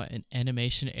point out an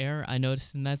animation error I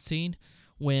noticed in that scene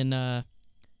when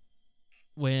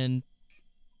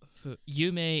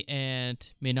Yume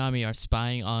and Minami are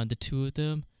spying on the two of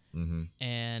them,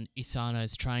 and Isana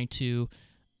is trying to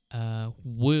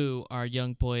woo our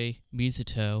young boy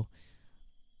Mizuto.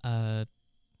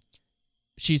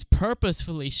 She's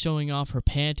purposefully showing off her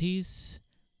panties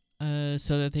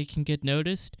so that they can get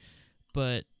noticed,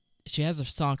 but she has her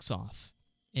socks off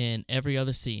in every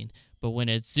other scene. But when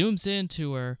it zooms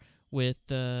into her with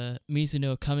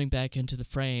Mizuno coming back into the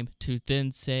frame to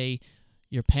then say,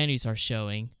 your panties are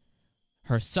showing,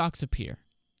 her socks appear.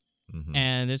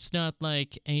 And it's not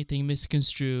like anything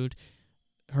misconstrued.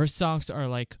 Her socks are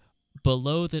like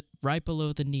right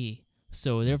below the knee.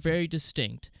 So they're very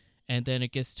distinct. And then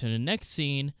it gets to the next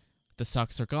scene, the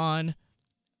socks are gone.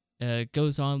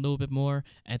 Goes on a little bit more,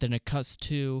 and then it cuts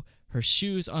to her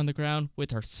shoes on the ground with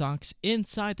her socks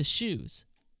inside the shoes.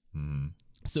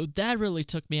 So that really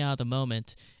took me out of the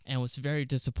moment and was very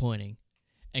disappointing,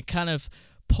 and kind of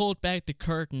pulled back the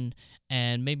curtain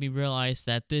and made me realize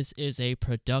that this is a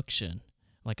production.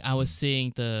 Like, I was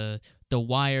seeing the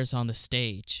wires on the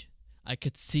stage. I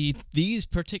could see these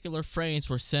particular frames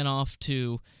were sent off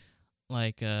to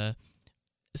like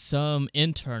some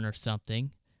intern or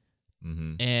something,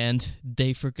 and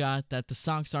they forgot that the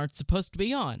socks aren't supposed to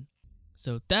be on.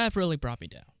 So that really brought me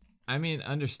down. I mean,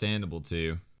 understandable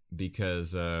too,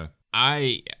 because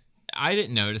I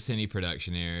didn't notice any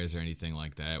production errors or anything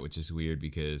like that, which is weird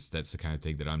because that's the kind of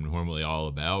thing that I'm normally all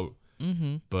about.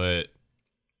 But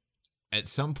at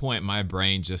some point my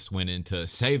brain just went into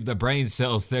save the brain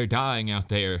cells, they're dying out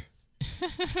there.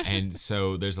 And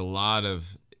so there's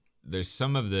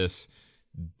some of this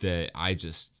that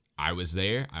I was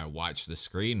there, I watched the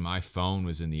screen, my phone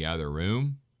was in the other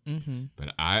room.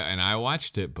 But I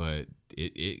watched it, but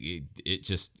it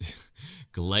just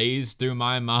glazed through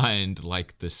my mind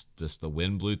like the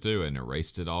wind blew through and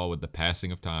erased it all with the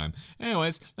passing of time.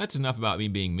 Anyways, that's enough about me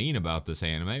being mean about this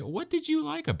anime. What did you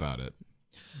like about it?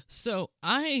 So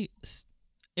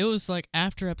it was like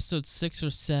after episode 6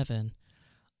 or 7,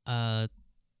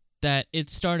 that it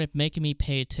started making me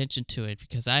pay attention to it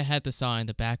because I had this on in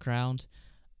the background.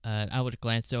 I would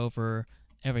glance over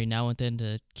every now and then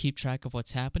to keep track of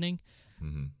what's happening.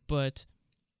 But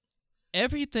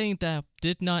everything that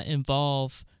did not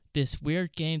involve this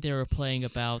weird game they were playing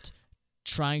about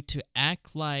trying to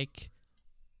act like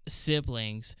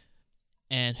siblings,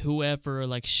 and whoever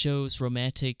like shows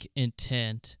romantic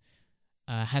intent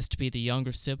has to be the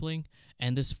younger sibling,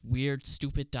 and this weird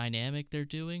stupid dynamic they're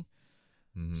doing.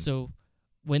 So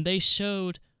when they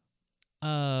showed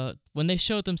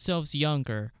themselves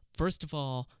younger, first of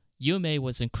all, Yume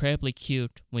was incredibly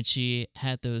cute when she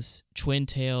had those twin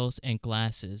tails and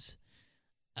glasses.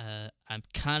 I'm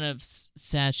kind of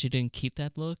sad she didn't keep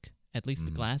that look, at least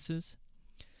the glasses.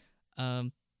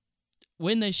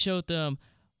 When they showed them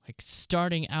like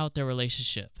starting out their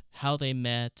relationship, how they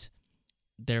met,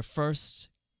 their first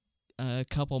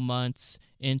couple months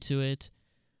into it,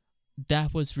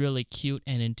 that was really cute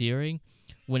and endearing.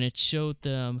 When it showed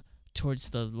them towards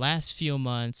the last few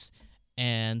months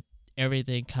and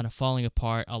everything kind of falling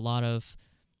apart, a lot of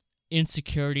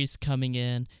insecurities coming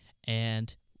in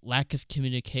and lack of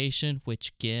communication,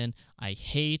 which again I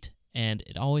hate, and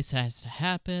it always has to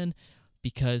happen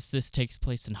because this takes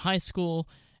place in high school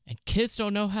and kids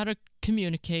don't know how to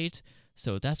communicate,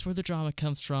 so that's where the drama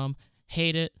comes from.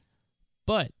 Hate it,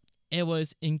 but it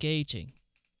was engaging.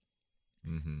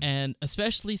 And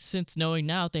especially since knowing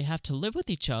now they have to live with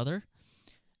each other,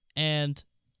 and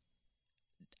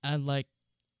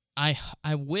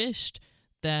I wished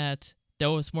that there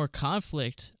was more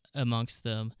conflict amongst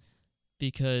them,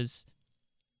 because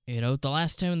the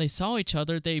last time they saw each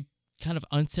other they kind of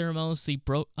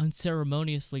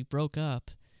unceremoniously broke up,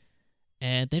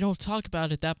 and they don't talk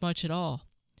about it that much at all.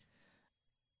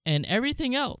 And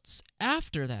everything else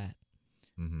after that,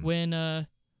 when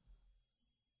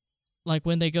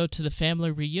when they go to the family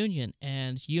reunion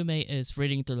and Yume is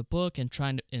reading through the book and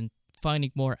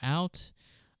finding more out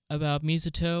about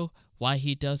Mizuto, why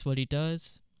he does what he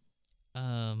does,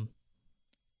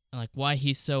 why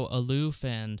he's so aloof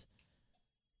and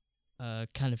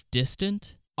kind of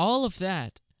distant. All of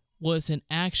that was an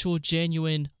actual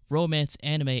genuine romance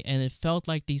anime, and it felt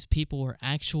like these people were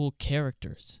actual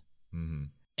characters.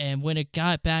 And when it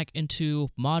got back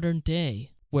into modern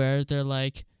day, where they're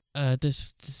like,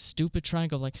 this stupid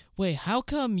triangle, like, wait, how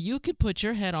come you could put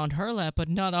your head on her lap but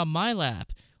not on my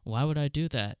lap? Why would I do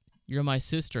that? You're my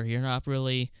sister. You're not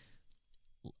really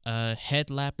head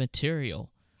lap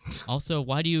material. Also,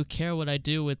 why do you care what I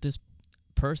do with this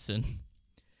person?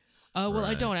 Well,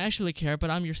 I don't actually care, but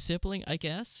I'm your sibling, I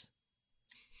guess.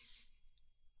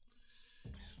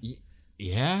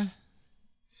 Yeah.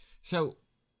 So,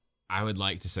 I would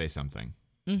like to say something.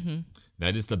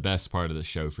 That is the best part of the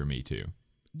show for me, too.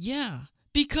 Yeah,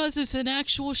 because it's an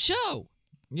actual show.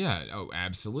 Yeah, oh,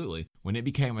 absolutely. When it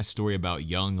became a story about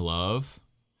young love,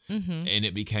 and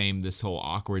it became this whole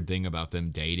awkward thing about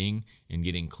them dating and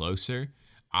getting closer,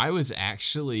 I was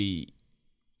actually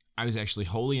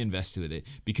wholly invested with it,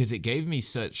 because it gave me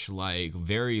such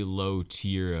very low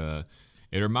tier.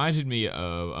 It reminded me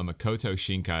of a Makoto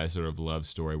Shinkai sort of love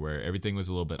story where everything was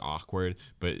a little bit awkward,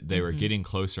 but they were getting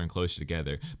closer and closer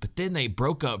together. But then they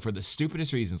broke up for the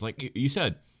stupidest reasons, like you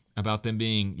said about them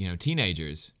being,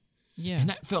 teenagers. Yeah, and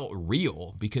that felt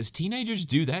real because teenagers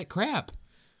do that crap.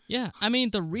 Yeah, I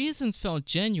mean the reasons felt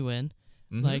genuine.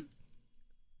 Like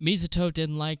Mizuto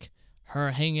didn't like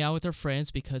her hanging out with her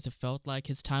friends because it felt like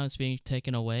his time was being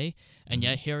taken away, and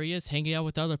yet here he is hanging out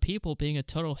with other people being a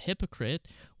total hypocrite,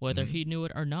 whether he knew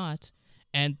it or not.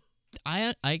 And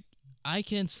I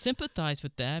can sympathize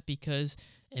with that because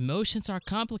emotions are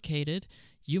complicated.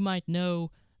 You might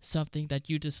know something that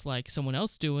you dislike someone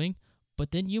else doing,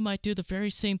 but then you might do the very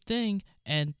same thing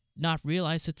and not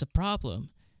realize it's a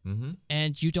problem.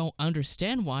 And you don't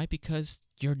understand why because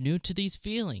you're new to these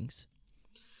feelings.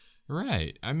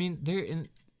 Right. I mean,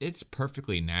 it's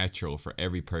perfectly natural for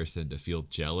every person to feel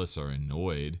jealous or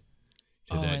annoyed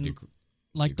to that degree.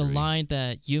 Like the line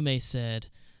that Yume said,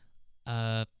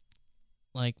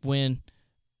 when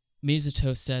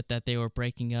Mizuto said that they were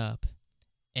breaking up,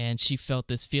 and she felt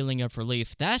this feeling of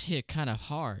relief. That hit kind of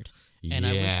hard, and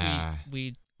I wish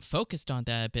we focused on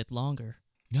that a bit longer.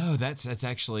 No, that's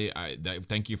actually.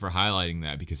 Thank you for highlighting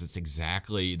that, because it's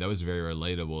exactly, that was very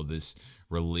relatable. This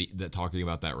relief, that talking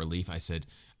about that relief, I said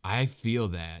I feel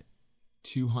that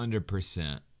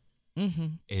 200%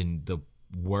 in the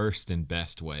worst and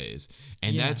best ways,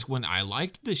 and that's when I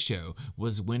liked the show,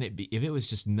 was when if it was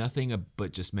just nothing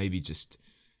but just maybe just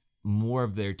more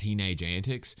of their teenage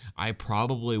antics, I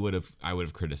would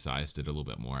have criticized it a little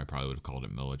bit more. I probably would have called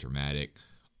it melodramatic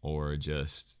or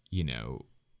just,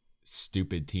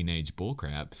 stupid teenage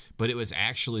bullcrap. But it was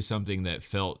actually something that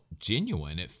felt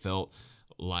genuine. It felt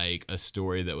like a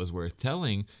story that was worth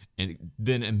telling. And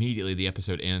then immediately the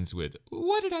episode ends with,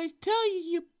 "What did I tell you,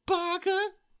 you bugger?"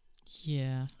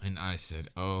 Yeah. And I said,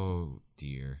 "Oh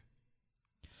dear."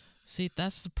 See,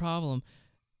 that's the problem.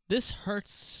 This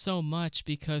hurts so much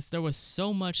because there was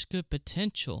so much good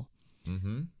potential.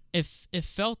 Mm-hmm. It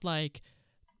felt like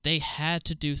they had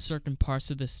to do certain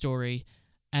parts of the story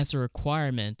as a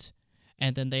requirement,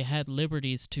 and then they had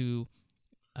liberties to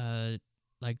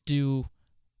do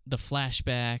the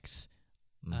flashbacks.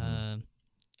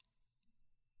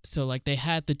 So like they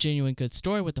had the genuine good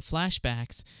story with the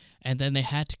flashbacks, and then they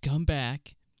had to come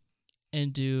back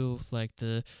and do like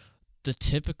the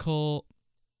typical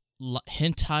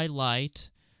hentai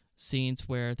light scenes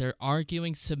where they're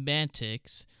arguing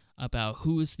semantics about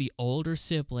who's the older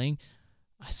sibling.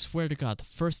 I swear to God, the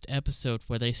first episode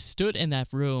where they stood in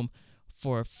that room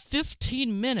for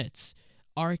 15 minutes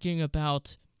arguing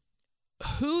about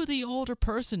who the older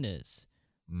person is.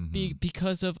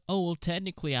 Because of, well,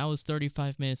 technically I was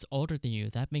 35 minutes older than you.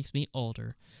 That makes me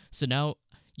older. So now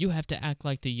you have to act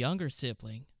like the younger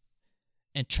sibling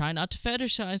and try not to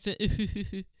fetishize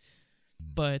it.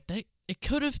 But it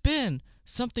could have been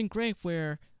something great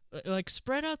where, like,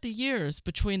 spread out the years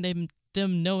between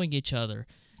them knowing each other.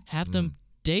 Have them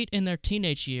date in their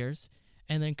teenage years,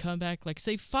 and then come back, like,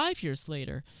 say, 5 years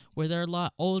later, where they're a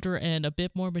lot older and a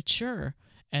bit more mature.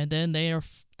 And then they're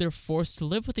forced to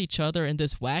live with each other in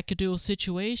this wackadoodle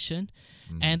situation,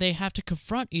 and they have to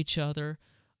confront each other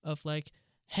of like,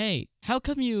 hey, how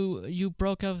come you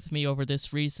broke up with me over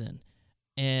this reason?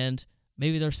 And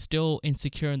maybe they're still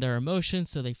insecure in their emotions,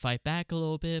 so they fight back a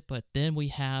little bit, but then we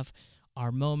have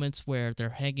our moments where they're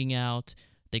hanging out,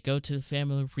 they go to the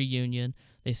family reunion,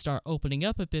 they start opening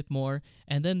up a bit more,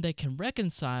 and then they can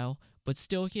reconcile, but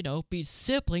still, be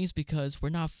siblings because we're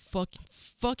not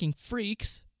fucking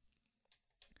freaks.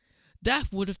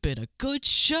 That would have been a good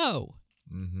show.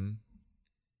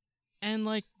 And,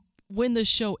 like, when the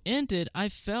show ended, I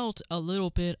felt a little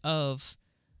bit of,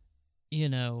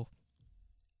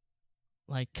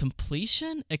 like,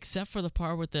 completion, except for the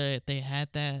part where they had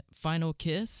that final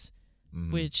kiss,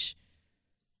 which,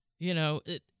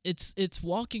 it's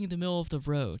walking in the middle of the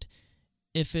road.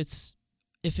 If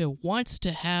it wants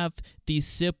to have these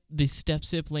step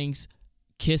siblings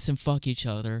kiss and fuck each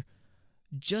other,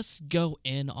 just go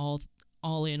in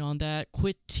all in on that.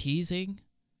 Quit teasing.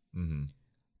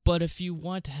 But if you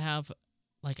want to have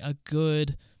like a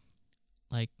good,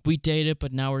 like, we dated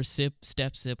but now we're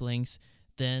step siblings,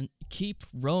 then keep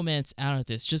romance out of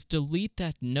this. Just delete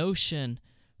that notion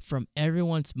from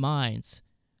everyone's minds,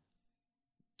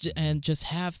 and just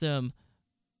have them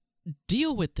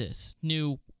deal with this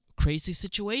new crazy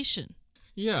situation.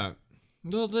 Yeah.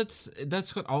 Well, that's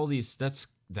what all these, that's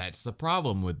the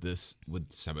problem with this,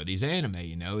 with some of these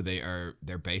anime,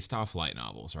 they're based off light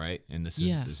novels, right? And this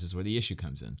is where the issue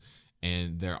comes in.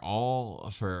 And they're all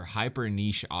for hyper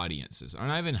niche audiences, or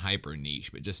not even hyper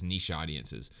niche, but just niche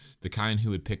audiences. The kind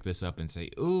who would pick this up and say,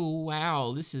 "Ooh,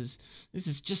 wow, this is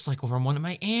just like from one of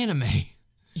my anime."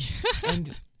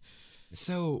 And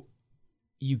so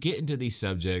you get into these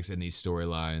subjects and these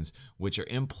storylines, which are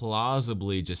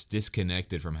implausibly just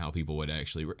disconnected from how people would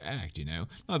actually react,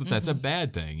 Not that that's a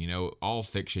bad thing, all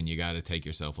fiction, you got to take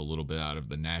yourself a little bit out of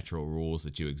the natural rules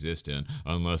that you exist in,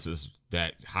 unless it's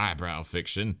that highbrow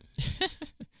fiction,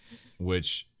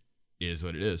 which is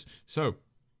what it is. So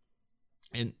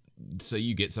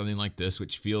you get something like this,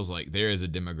 which feels like there is a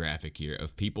demographic here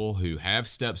of people who have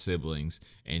step siblings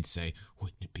and say,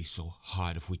 "Wouldn't it be so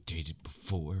hot if we dated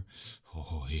before?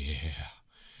 Oh yeah."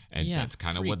 And that's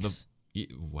kind of what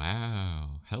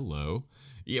wow, hello.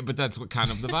 Yeah, but that's what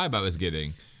kind of the vibe I was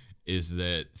getting, is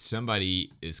that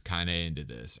somebody is kind of into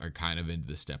this, or kind of into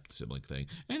the step sibling thing.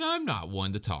 And I'm not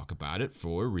one to talk about it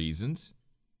for reasons.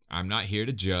 I'm not here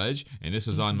to judge, and this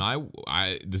was on my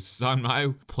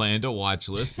plan to watch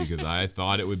list because I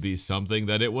thought it would be something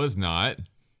that it was not.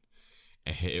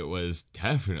 It was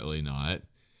definitely not.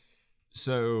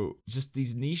 So just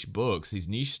these niche books, these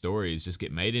niche stories just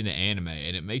get made into anime,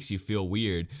 and it makes you feel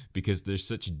weird because there's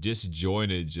such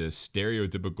disjointed, just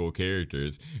stereotypical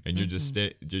characters, and you're just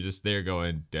there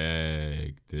going,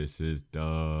 "Dang, this is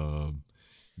dumb.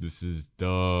 This is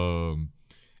dumb."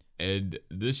 And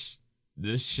this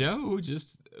show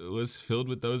just was filled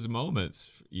with those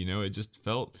moments. You know, it just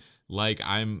felt like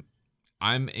I'm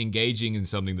engaging in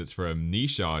something that's for a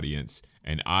niche audience,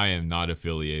 and I am not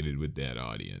affiliated with that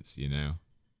audience, you know?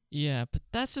 Yeah, but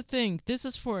that's the thing. This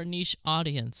is for a niche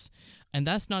audience, and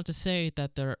that's not to say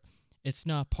that it's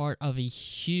not part of a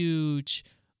huge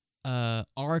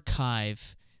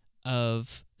archive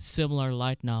of similar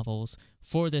light novels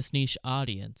for this niche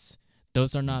audience.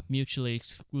 Those are not mutually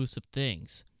exclusive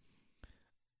things.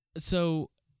 So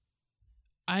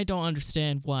I don't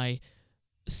understand why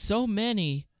so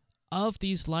many of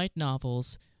these light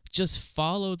novels just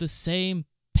follow the same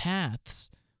paths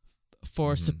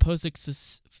for supposed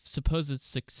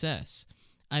success.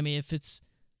 I mean, if it's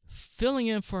filling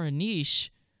in for a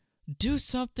niche, do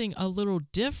something a little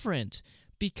different,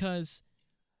 because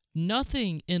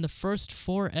nothing in the first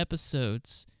 4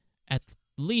 episodes, at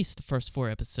least the first 4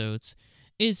 episodes,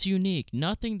 is unique.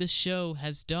 Nothing the show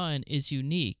has done is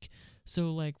unique.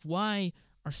 So, like, why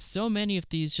are so many of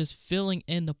these just filling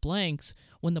in the blanks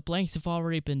when the blanks have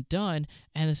already been done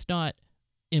and it's not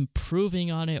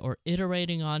improving on it or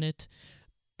iterating on it?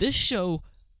 This show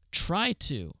tried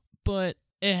to, but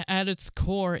at its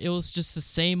core, it was just the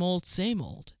same old, same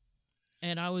old.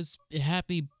 And I was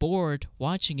bored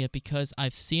watching it because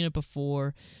I've seen it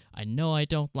before. I know I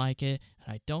don't like it,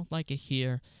 and I don't like it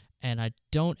here, and I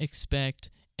don't expect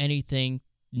anything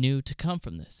new to come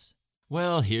from this.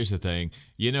 Well, here's the thing.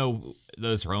 You know,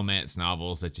 those romance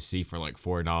novels that you see for like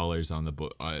 $4 on the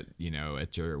book, you know,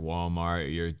 at your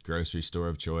Walmart, your grocery store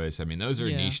of choice. I mean, those are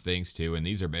niche things too, and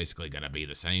these are basically going to be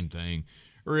the same thing,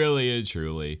 really and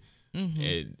truly.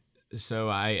 So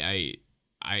I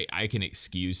can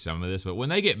excuse some of this, but when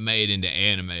they get made into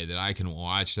anime that I can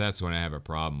watch, that's when I have a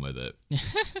problem with it.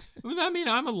 I mean,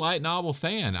 I'm a light novel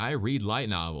fan. I read light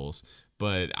novels.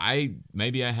 But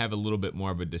maybe I have a little bit more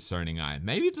of a discerning eye.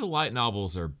 Maybe the light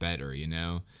novels are better, you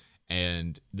know?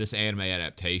 And this anime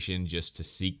adaptation, just to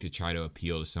seek to try to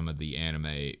appeal to some of the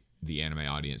anime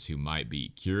audience who might be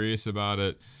curious about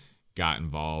it, got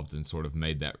involved and sort of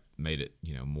made it,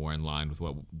 you know, more in line with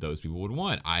what those people would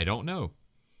want. I don't know.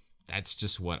 That's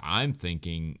just what I'm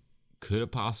thinking could have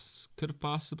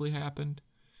possibly happened.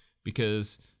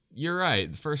 Because you're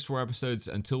right, the first 4 episodes,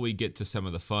 until we get to some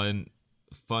of the fun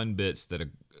bits that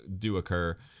do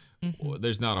occur,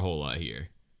 there's not a whole lot here.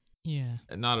 Yeah.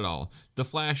 Not at all. The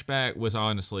flashback was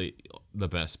honestly the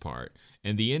best part.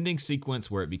 And the ending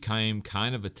sequence where it became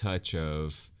kind of a touch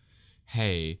of,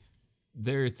 hey,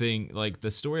 their thing, like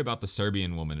the story about the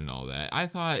Serbian woman and all that, I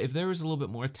thought if there was a little bit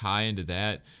more tie into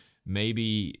that,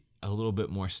 maybe a little bit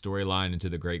more storyline into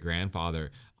the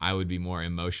great-grandfather, I would be more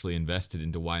emotionally invested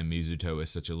into why Mizuto is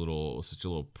such a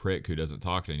little prick who doesn't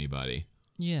talk to anybody.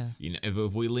 Yeah. You know,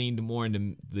 if we leaned more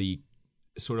into the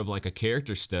sort of like a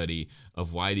character study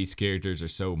of why these characters are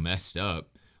so messed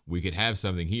up, we could have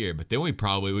something here. But then we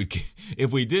probably would,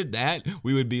 if we did that,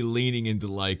 we would be leaning into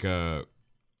like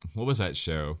what was that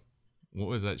show? What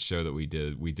was that show that we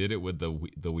did? We did it with the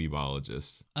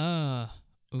Weebologist.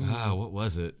 What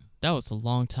was it? That was a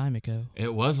long time ago.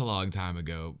 It was a long time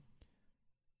ago.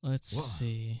 Let's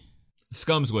see.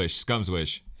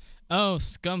 Scumswish. Oh,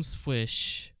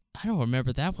 Scumswish. I don't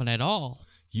remember that one at all.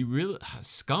 You really...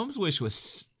 Scumswish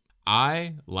was...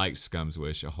 I liked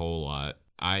Scumswish a whole lot.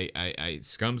 I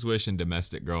Scumswish and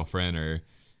Domestic Girlfriend are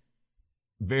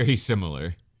very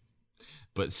similar.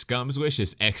 But Scumswish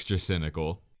is extra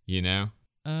cynical, you know?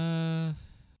 I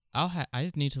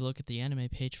just need to look at the anime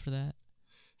page for that.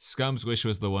 Scumswish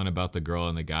was the one about the girl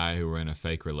and the guy who were in a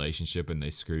fake relationship and they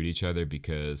screwed each other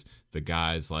because the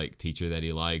guy's like teacher that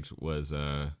he liked was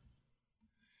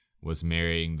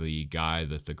marrying the guy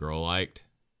that the girl liked,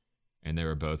 and they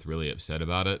were both really upset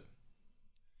about it.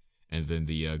 And then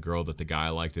the girl that the guy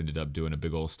liked ended up doing a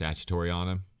big old statutory on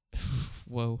him.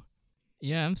 Whoa.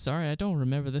 Yeah, I'm sorry, I don't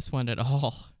remember this one at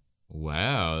all.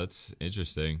 Wow, that's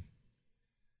interesting.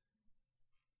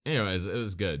 Anyways, it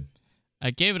was good. I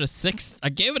gave it a 6.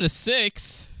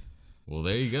 Well,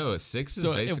 there you go. A 6 is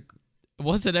basic.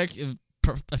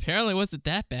 Apparently wasn't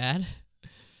that bad.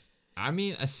 I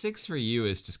mean, a 6 for you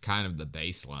is just kind of the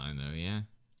baseline, though, yeah?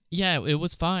 Yeah, it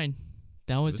was fine.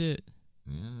 That was it.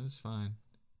 Yeah, it was fine.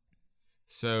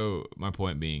 So, my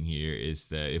point being here is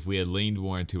that if we had leaned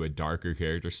more into a darker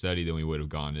character study, then we would have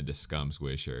gone into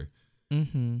Scumswisher,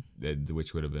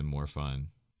 which would have been more fun.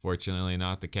 Fortunately,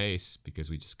 not the case, because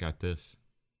we just got this.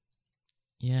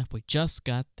 Yeah, we just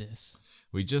got this.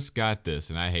 We just got this,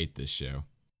 and I hate this show.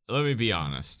 Let me be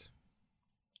honest.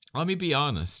 I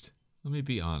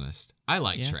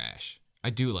like trash.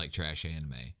 I do like trash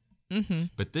anime. Mm-hmm.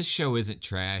 But this show isn't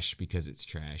trash because it's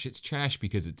trash. It's trash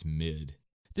because it's mid.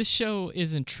 This show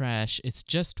isn't trash. It's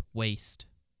just waste.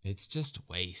 It's just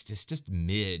waste. It's just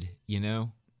mid, you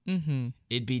know? Mm-hmm.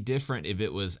 It'd be different if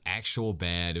it was actual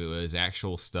bad, if it was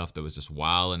actual stuff that was just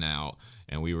wilding out,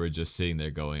 and we were just sitting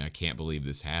there going, I can't believe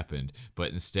this happened.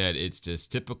 But instead, it's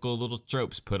just typical little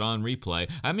tropes put on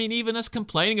replay. I mean, even us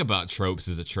complaining about tropes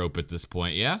is a trope at this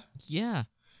point, yeah? Yeah.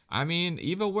 I mean,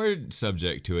 even we're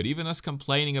subject to it. Even us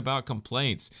complaining about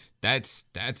complaints, that's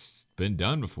been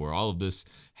done before. All of this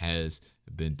has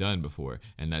been done before.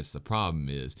 And that's the problem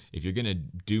is, if you're going to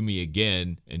do me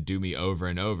again and do me over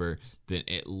and over, then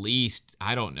at least,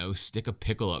 I don't know, stick a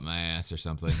pickle up my ass or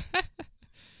something.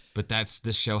 But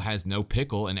this show has no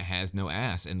pickle and it has no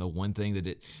ass. And the one thing that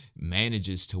it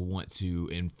manages to want to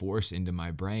enforce into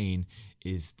my brain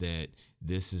is that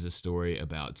this is a story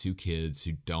about two kids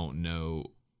who don't know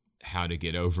how to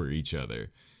get over each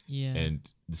other. Yeah.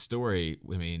 And the story,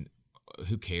 I mean,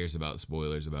 who cares about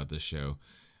spoilers about this show?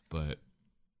 But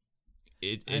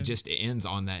it just ends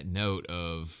on that note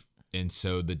of, and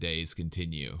so the days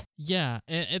continue. Yeah,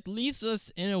 it leaves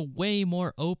us in a way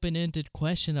more open-ended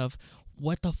question of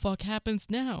what the fuck happens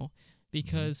now?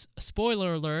 Because,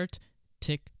 spoiler alert,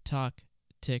 tick-tock,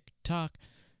 tick-tock.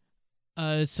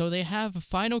 So they have a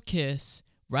final kiss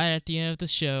right at the end of the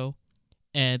show,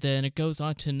 and then it goes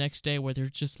on to the next day where they're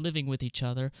just living with each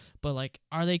other. But, like,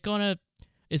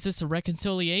 is this a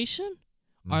reconciliation?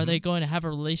 Are they going to have a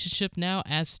relationship now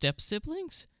as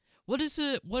step-siblings? What is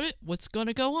it? What's going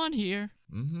to go on here?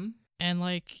 Mm-hmm. And,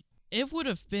 like, it would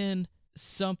have been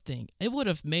something. It would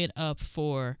have made up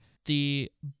for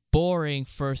the boring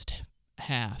first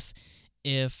half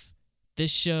if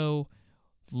this show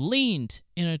leaned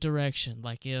in a direction.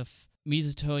 Like, if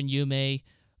Mizuto and Yume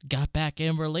got back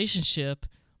in a relationship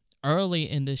early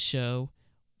in this show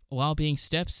while being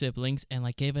step-siblings and,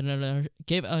 like, gave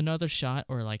another shot,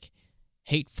 or, like,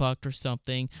 hate fucked or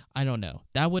something. I don't know.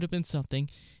 That would have been something.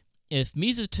 If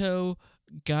Mizuto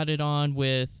got it on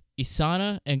with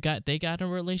Isana and they got in a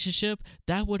relationship,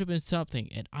 that would have been something.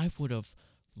 And I would have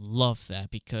loved that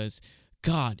because,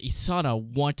 God, Isana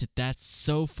wanted that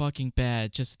so fucking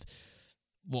bad.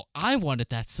 I wanted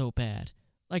that so bad.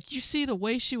 Like, you see the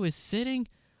way she was sitting,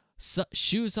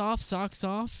 shoes off, socks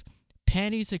off,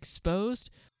 panties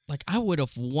exposed. Like, I would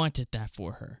have wanted that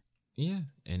for her. Yeah,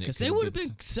 and because they would have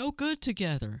been so good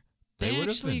together. They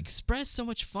actually expressed so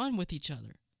much fun with each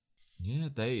other. Yeah,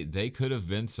 they could have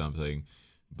been something,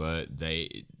 but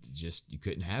you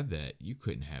couldn't have that. You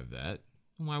couldn't have that.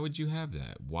 Why would you have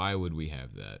that? Why would we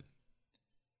have that?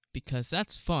 Because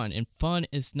that's fun, and fun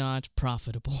is not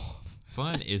profitable.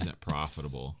 Fun isn't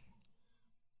profitable.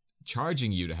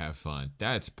 Charging you to have fun,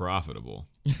 that's profitable.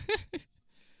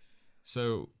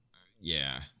 So,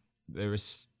 yeah. There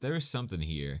was something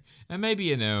here. And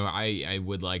maybe, I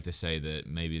would like to say that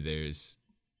maybe there's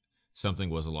something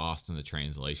was lost in the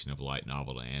translation of light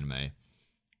novel to anime.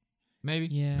 Maybe.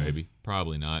 Yeah. Maybe.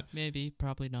 Probably not. Maybe.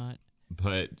 Probably not.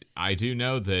 But I do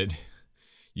know that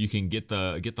you can get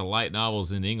the light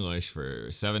novels in English for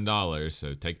 $7,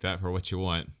 so take that for what you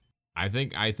want. I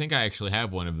think I actually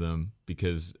have one of them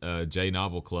because J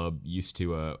Novel Club I used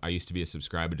to be a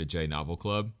subscriber to J Novel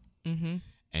Club. Mm-hmm.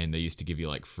 And they used to give you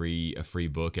like a free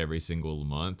book every single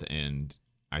month, and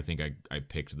I think I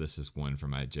picked this as one for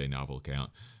my J Novel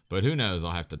account. But who knows?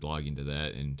 I'll have to log into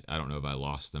that, and I don't know if I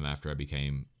lost them after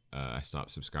I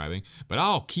stopped subscribing. But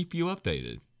I'll keep you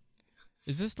updated.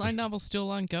 Is this light novel still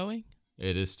ongoing?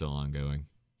 It is still ongoing.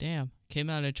 Damn, came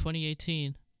out in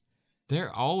 2018.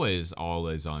 They're always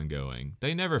ongoing.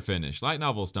 They never finish. Light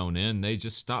novels don't end. They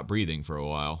just stop breathing for a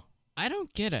while. I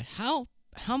don't get it. How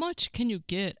much can you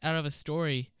get out of a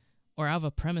story or out of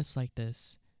a premise like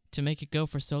this to make it go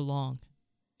for so long?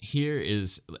 Here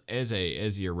is,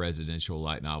 as your residential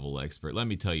light novel expert, let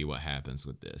me tell you what happens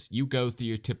with this. You go through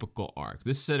your typical arc.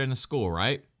 This is set in a school,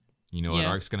 right? You know what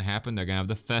arc's going to happen? They're going to have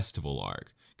the festival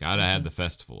arc. Gotta have the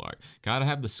festival arc. Gotta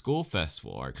have the school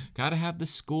festival arc. Gotta have the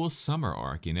school summer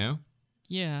arc,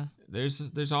 Yeah.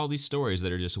 There's all these stories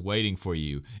that are just waiting for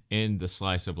you in the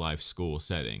slice of life school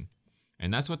setting.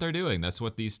 And that's what they're doing. That's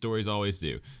what these stories always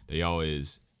do. You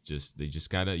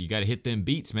gotta hit them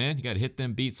beats, man. You gotta hit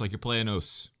them beats like you're playing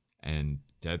Os. And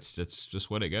that's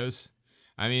just what it goes.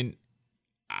 I mean,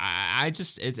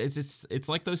 it's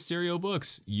like those serial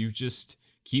books. You just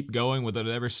keep going with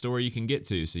whatever story you can get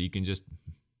to, so you can just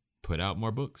put out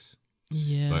more books.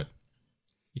 Yeah. But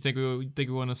you think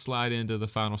we want to slide into the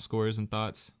final scores and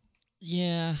thoughts?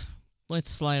 Yeah, let's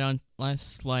slide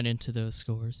into those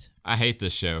scores. I hate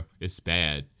this show. It's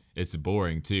bad. It's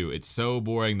boring too. It's so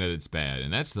boring that it's bad.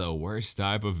 And that's the worst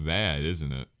type of bad,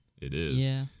 isn't it? It is.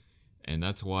 Yeah. And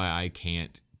that's why I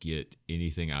can't get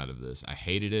anything out of this. I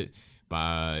hated it,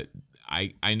 but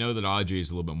I know that Audrey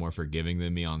is a little bit more forgiving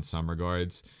than me on some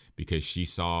regards because she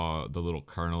saw the little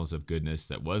kernels of goodness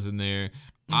that was in there.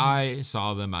 I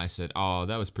saw them. I said, oh,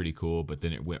 that was pretty cool. But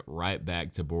then it went right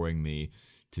back to boring me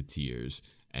to tears.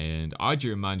 And Audrey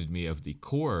reminded me of the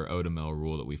core Odomel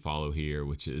rule that we follow here,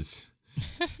 which is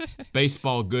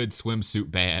baseball good, swimsuit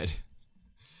bad.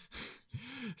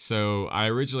 So I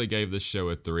originally gave this show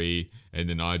a 3, and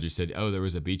then Audrey said, oh, there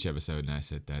was a beach episode. And I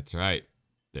said, that's right.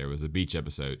 There was a beach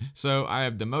episode. So I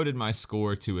have demoted my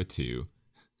score to a 2.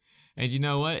 And you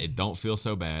know what? It don't feel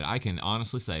so bad. I can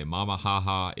honestly say Mama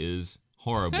Haha is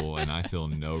horrible, and I feel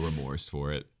no remorse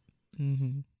for it.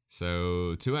 Mm-hmm.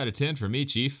 So 2 out of 10 for me,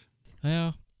 Chief.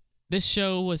 Well, this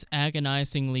show was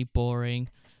agonizingly boring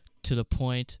to the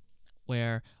point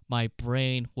where my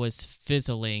brain was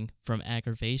fizzling from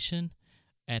aggravation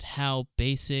at how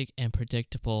basic and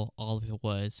predictable all of it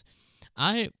was.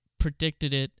 I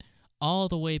predicted it all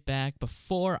the way back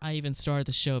before I even started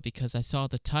the show because I saw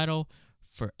the title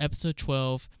for episode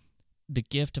 12, The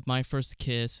Gift of My First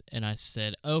Kiss, and I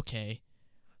said, okay,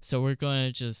 so we're going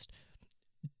to just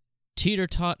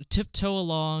tiptoe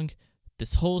along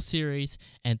this whole series,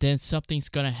 and then something's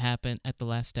going to happen at the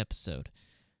last episode.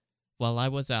 While I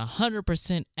was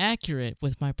 100% accurate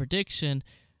with my prediction,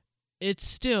 it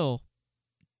still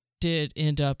did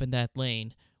end up in that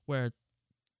lane where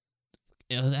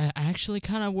it was actually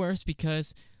kind of worse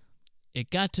because it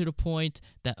got to the point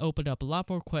that opened up a lot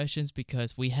more questions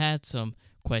because we had some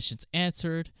questions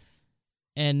answered,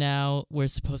 and now we're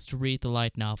supposed to read the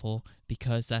light novel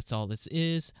because that's all this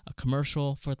is, a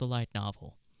commercial for the light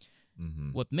novel. Mm-hmm.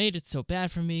 What made it so bad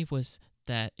for me was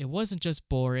that it wasn't just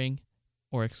boring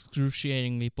or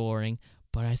excruciatingly boring,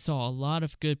 but I saw a lot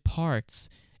of good parts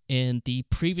in the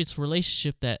previous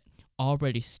relationship that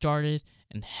already started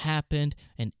and happened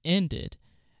and ended,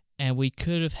 and we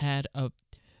could have had a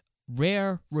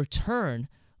rare return,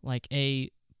 like a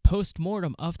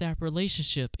post-mortem of that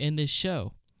relationship in this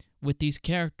show, with these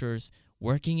characters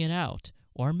working it out,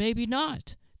 or maybe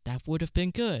not. That would have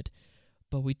been good.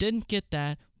 But we didn't get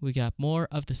that. We got more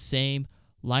of the same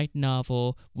light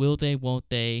novel, will they, won't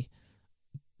they,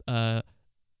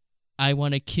 I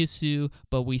want to kiss you,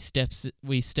 but we step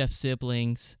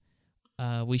siblings,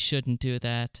 we shouldn't do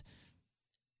that.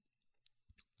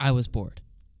 I was bored.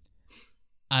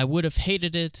 I would have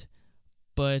hated it,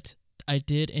 but I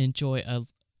did enjoy a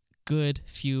good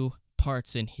few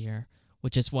parts in here,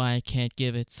 which is why I can't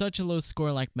give it such a low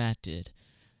score like Matt did.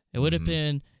 It would have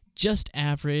been just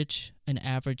average, an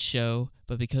average show,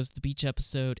 but because of the beach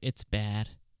episode, it's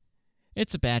bad.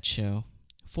 It's a bad show.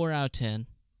 4 out of 10.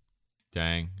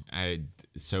 Dang.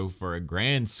 So for a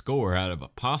grand score out of a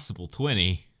possible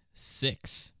 20...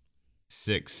 6.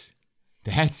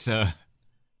 That's that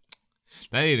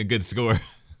ain't a good score.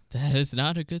 That is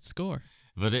not a good score.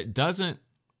 But it doesn't...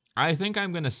 I think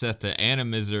I'm going to set the Anna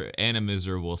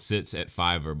Miserable sits at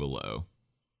 5 or below.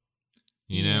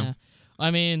 You know?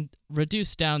 I mean,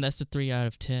 reduced down, that's a 3 out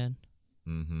of 10.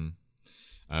 Mm-hmm.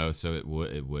 Oh, so it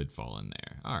would fall in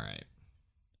there. All right.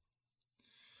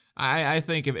 I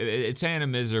think if it's Anna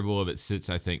Miserable, if it sits,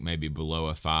 I think maybe below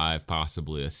a 5,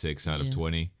 possibly a 6 out of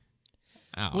 20.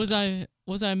 Was I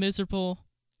miserable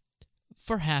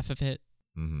for half of it?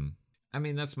 Mm-hmm. I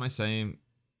mean, that's my same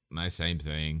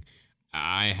thing.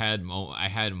 I had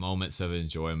moments of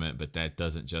enjoyment, but that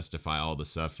doesn't justify all the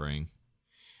suffering.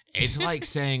 It's like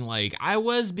saying, like, I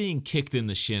was being kicked in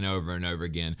the shin over and over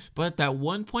again, but at that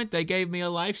one point they gave me a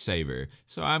lifesaver.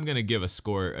 So I'm going to give a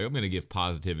score. I'm going to give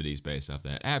positivities based off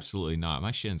that. Absolutely not.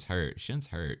 My shins hurt. Shins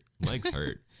hurt. Legs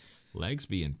hurt. Legs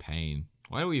be in pain.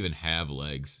 Why do we even have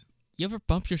legs? You ever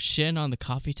bump your shin on the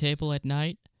coffee table at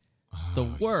night? It's the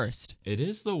worst. It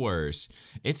is the worst.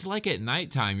 It's like at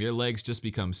nighttime, your legs just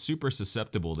become super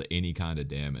susceptible to any kind of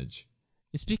damage.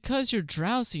 It's because you're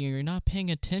drowsy and you're not paying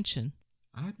attention.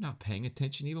 I'm not paying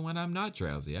attention even when I'm not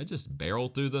drowsy. I just barrel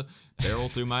through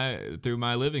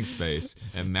my living space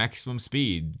at maximum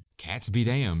speed. Cats be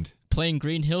damned. Playing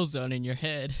Green Hill Zone in your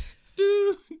head.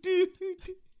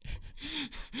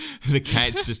 The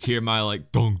cats just hear my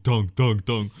like dong dong dong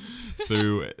dong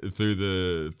through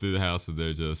the house, and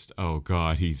they're just, oh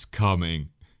god, he's coming,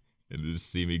 and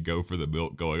just see me go for the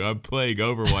milk, going, I'm playing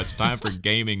Overwatch. Time for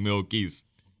gaming, Milkies.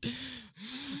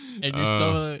 And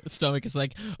your stomach is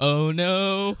like, oh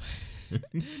no.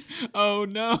 Oh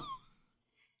no.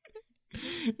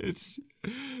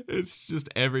 It's just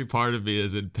every part of me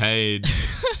is in pain.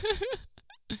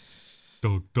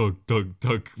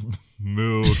 Duck,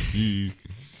 milky.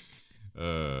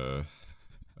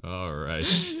 All right.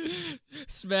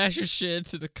 Smash your shit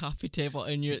into the coffee table,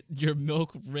 and your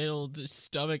milk riddled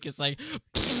stomach is like.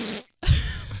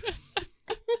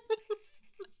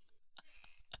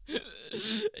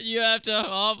 You have to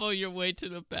hobble your way to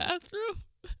the bathroom.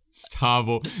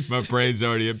 Hobble. My brain's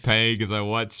already in pain because I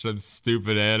watched some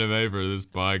stupid anime for this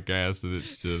podcast, and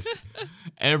it's just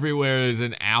everywhere is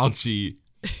an ouchie.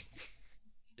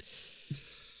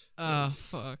 Oh,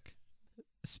 fuck.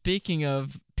 Speaking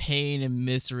of pain and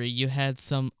misery, you had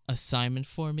some assignment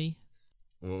for me?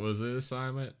 What was the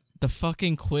assignment? The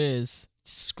fucking quiz,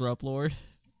 Scrub Lord.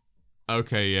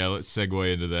 Okay, yeah, let's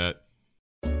segue into that.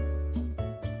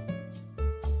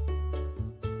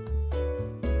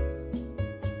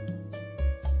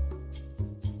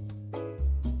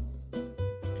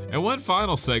 And one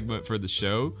final segment for the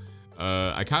show.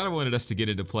 I kind of wanted us to get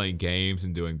into playing games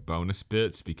and doing bonus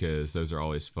bits because those are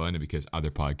always fun and because other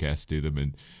podcasts do them.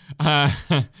 And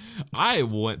I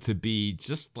want to be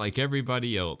just like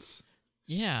everybody else.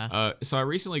 Yeah. So I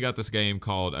recently got this game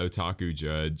called Otaku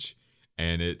Judge,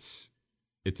 and it's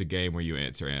a game where you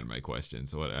answer anime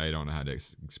questions. So I don't know how to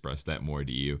express that more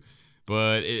to you.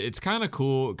 But it's kind of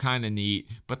cool, kind of neat.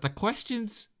 But the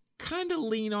questions kind of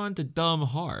lean on to dumb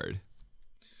hard.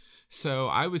 So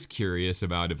I was curious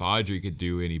about if Audrey could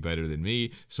do any better than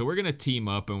me. So we're gonna team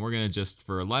up, and we're gonna just,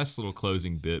 for a last little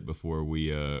closing bit before we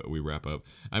wrap up,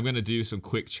 I'm gonna do some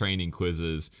quick training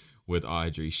quizzes with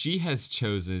Audrey. She has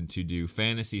chosen to do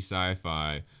fantasy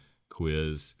sci-fi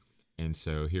quiz, and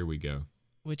so here we go.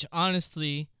 Which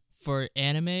honestly, for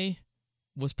anime,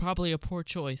 was probably a poor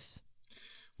choice.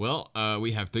 Well,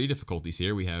 we have 3 difficulties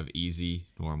here. We have easy,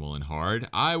 normal, and hard.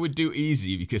 I would do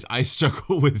easy because I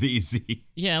struggle with easy.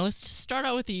 Yeah, let's just start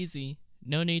out with easy.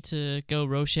 No need to go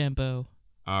Rochambeau.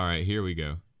 All right, here we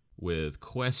go. With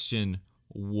question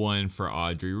 1 for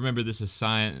Audrey. Remember, this is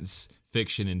science,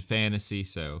 fiction, and fantasy.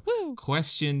 So,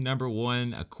 question number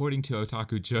 1, according to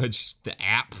Otaku Judge, the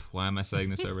app. Why am I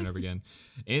saying this over and over again?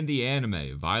 In the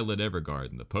anime Violet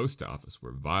Evergarden, the post office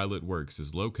where Violet works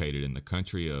is located in the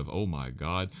country of, oh my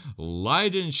god,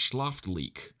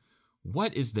 Leidenschlaftleak.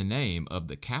 What is the name of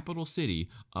the capital city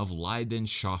of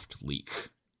Leidenschlaftleak?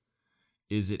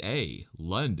 Is it A,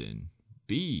 London,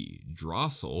 B,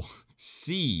 Drossel,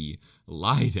 C,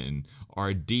 Leiden,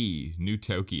 or D, New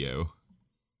Tokyo?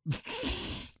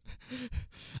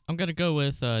 I'm gonna go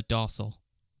with Dossel.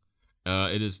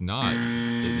 It is not.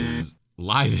 It is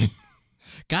Leiden.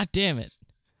 God damn it.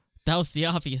 That was the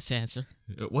obvious answer.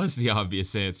 It was the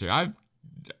obvious answer. I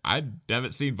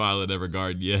haven't seen Violet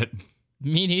Evergarden yet.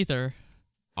 Me neither.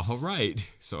 All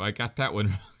right, so I got that one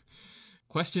wrong.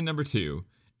 Question number 2.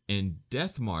 In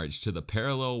Death March to the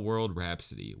Parallel World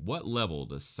Rhapsody, what level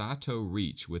does Sato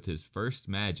reach with his first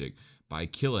magic by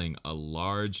killing a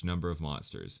large number of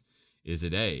monsters? Is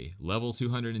it A, level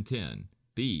 210,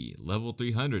 B, level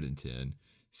 310,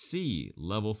 C,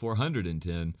 level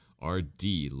 410, or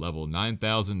D, level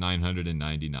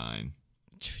 9,999?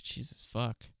 Jesus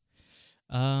fuck.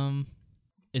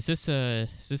 Is this a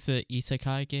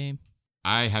isekai game?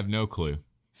 I have no clue.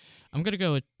 I'm gonna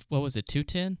go with, what was it,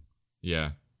 210?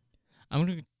 Yeah.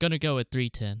 I'm gonna go with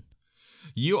 310.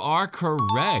 You are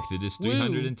correct. It is Woo.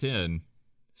 310.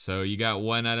 So you got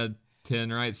 1 out of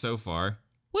 10 right so far.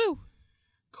 Woo!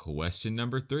 Question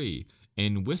number 3.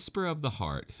 In Whisper of the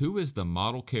Heart, who is the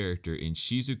model character in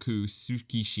Shizuku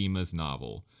Tsukishima's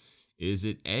novel? Is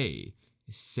it A,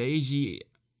 Seiji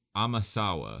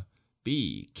Amasawa,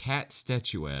 B, Cat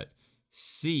Statuette,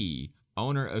 C,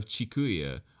 owner of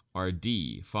Chikuya, or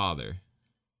D, father?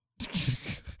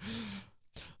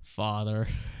 Father.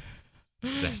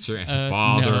 That's your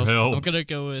father, no, help. I'm gonna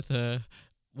go with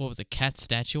what was it, Cat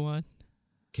Statuette?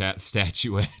 Cat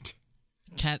Statuette.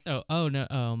 Cat. Oh no.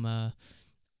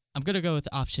 I'm gonna go with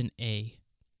option A.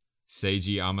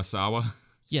 Seiji Amasawa.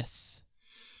 Yes.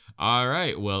 All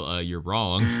right. Well, you're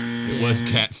wrong. It was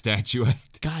Cat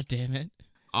Statuette. God damn it.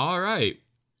 All right.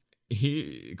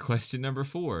 Question number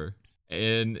 4.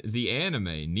 In the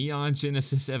anime Neon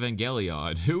Genesis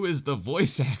Evangelion, who is the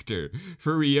voice actor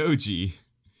for Ryoji?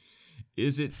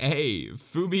 Is it A,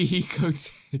 Fumihiko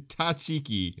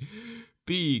Tachiki,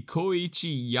 B,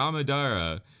 Koichi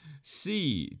Yamadara,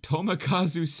 C,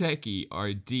 Tomokazu Seki,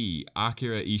 or D,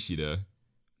 Akira Ishida?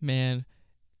 Man,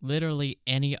 literally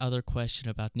any other question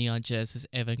about Neon Genesis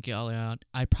Evangelion,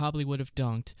 I probably would have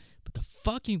dunked, but the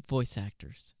fucking voice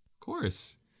actors. Of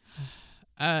course.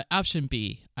 Option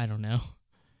B, I don't know.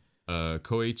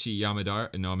 Koichi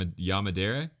Yamadara?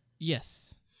 Yamadera?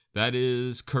 Yes. That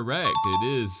is correct. It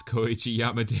is Koichi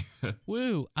Yamadera.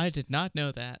 Woo! I did not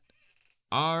know that.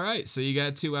 All right, so you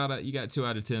got 2 out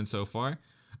of 10 so far.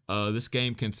 This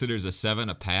game considers a 7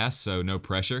 a pass, so no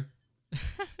pressure.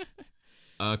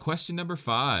 Question number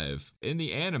 5. In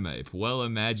the anime Puella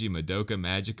Magi Madoka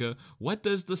Magica, what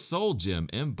does the soul gem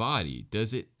embody?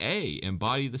 Does it A,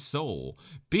 embody the soul,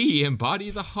 B, embody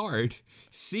the heart,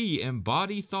 C,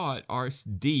 embody thought, or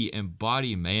D,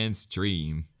 embody man's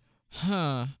dream?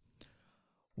 Huh.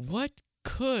 What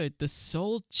could the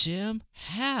soul gem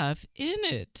have in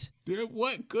it? Dude,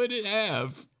 what could it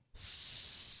have?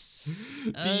 S-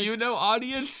 Do you know,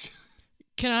 audience?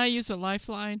 Can I use a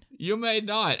lifeline? You may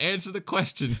not. Answer the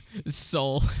question.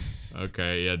 Soul.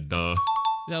 Okay, yeah, duh.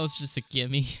 That was just a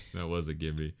gimme. That was a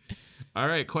gimme. All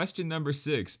right, question number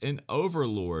 6. In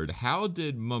Overlord, how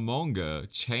did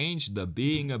Momonga change the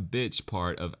being a bitch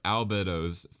part of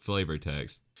Albedo's flavor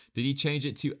text? Did he change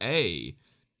it to A,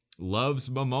 loves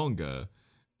Momonga,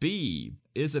 B,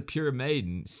 is a pure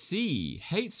maiden, C,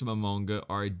 hates Momonga,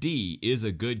 or D, is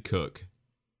a good cook?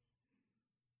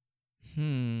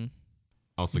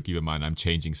 Also, keep in mind, I'm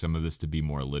changing some of this to be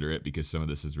more illiterate because some of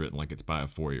this is written like it's by a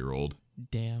 4-year-old.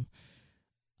 Damn.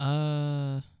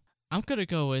 I'm gonna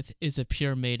go with is a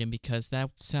pure maiden because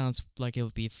that sounds like it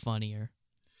would be funnier.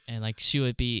 And like she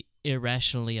would be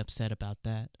irrationally upset about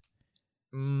that.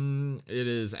 It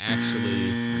is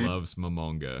actually loves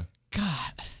Momonga.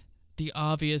 God. The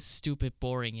obvious, stupid,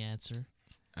 boring answer.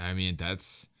 I mean,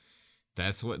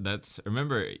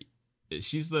 remember,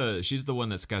 she's the one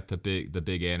that's got the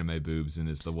big anime boobs and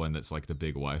is the one that's like the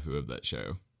big waifu of that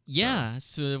show. Yeah,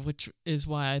 so which is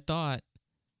why I thought.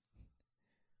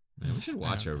 Man, we should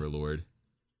watch Overlord.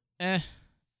 I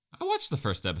watched the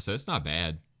first episode. It's not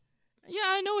bad. Yeah,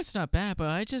 I know it's not bad, but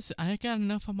I got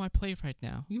enough on my plate right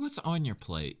now. What's on your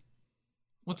plate?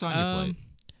 What's on your plate?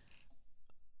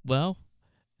 Well,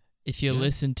 if you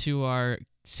listen to our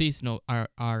seasonal,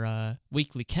 our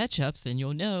weekly catch-ups, then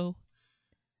you'll know.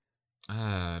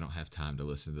 I don't have time to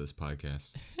listen to this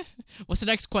podcast. What's the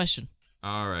next question?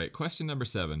 All right, question number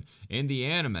 7. In the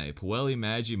anime Puella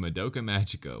Magi Madoka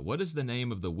Magica, what is the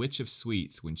name of the Witch of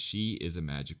Sweets when she is a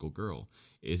magical girl?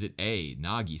 Is it A,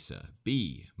 Nagisa,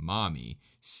 B, Mami,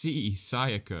 C,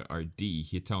 Sayaka, or D,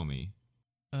 Hitomi?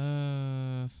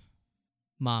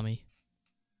 Mommy.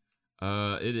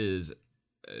 It is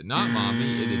not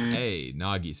Mami, it is A,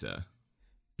 Nagisa.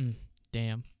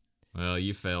 Damn. Well,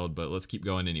 you failed, but let's keep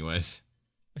going anyways.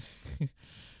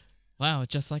 Wow,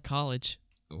 just like college.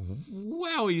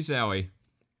 Wowie zowie.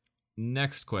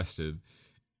 Next question.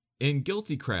 In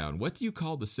Guilty Crown, what do you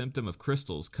call the symptom of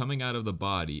crystals coming out of the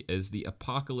body as the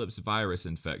apocalypse virus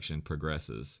infection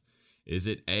progresses? Is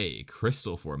it A,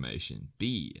 crystal formation,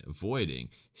 B, voiding,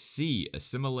 C,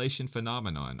 assimilation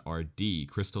phenomenon, or D,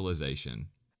 crystallization?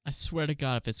 I swear to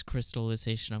God, if it's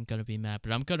crystallization, I'm gonna be mad,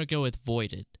 but I'm gonna go with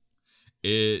voided.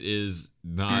 It is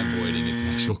not voiding, it's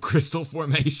actual crystal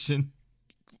formation.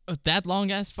 That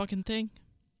long-ass fucking thing?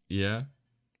 Yeah.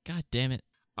 God damn it.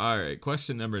 Alright,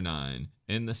 question number 9.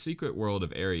 In the secret world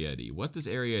of Arrietty, what does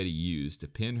Arrietty use to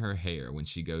pin her hair when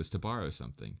she goes to borrow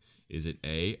something? Is it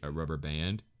A, a rubber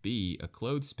band, B, a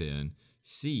clothespin,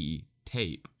 C,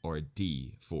 tape, or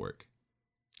D, fork?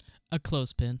 A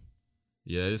clothespin.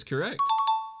 Yeah, that is correct.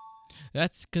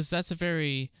 That's because that's a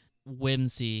very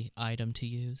whimsy item to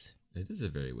use. It is a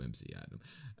very whimsy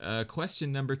item.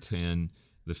 Question number 10,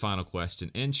 the final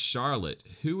question. In Charlotte,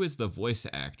 who is the voice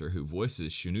actor who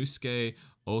voices Shunsuke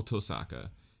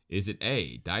Otosaka? Is it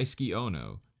A, Daisuke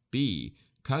Ono, B,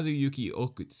 Kazuyuki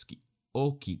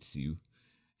Okitsu,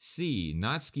 C,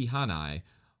 Natsuki Hanai,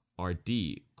 or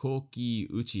D, Koki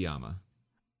Uchiyama?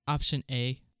 Option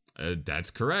A.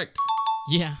 That's correct.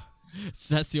 Yeah,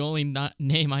 so that's the only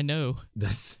name I know.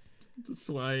 That's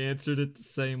why I answered it the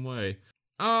same way.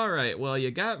 All right, well, you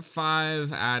got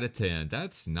 5 out of 10.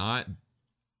 That's not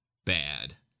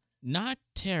bad. Not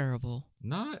terrible.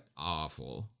 Not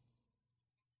awful.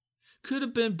 Could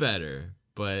have been better,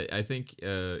 but I think,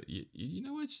 you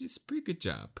know what? It's a pretty good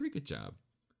job. Pretty good job.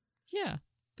 Yeah.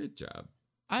 Good job.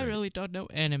 I really don't know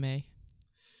anime.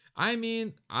 I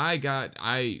mean,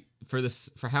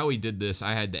 for how we did this,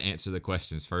 I had to answer the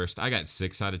questions first. I got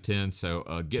 6 out of 10,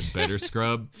 so get better,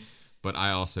 scrub. But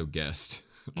I also guessed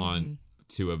on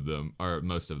 2 of them, or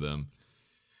most of them.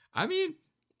 I mean,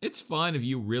 it's fun if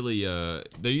you really,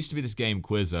 there used to be this game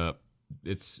Quiz Up.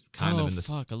 It's kind of in the...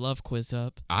 fuck, I love Quiz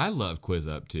Up. I love Quiz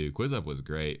Up too. Quiz Up was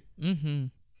great.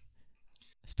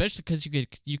 Especially because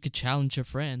you could challenge your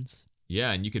friends.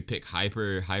 Yeah, and you could pick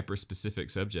hyper specific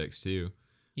subjects too.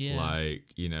 Yeah.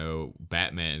 Like,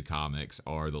 Batman comics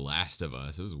or The Last of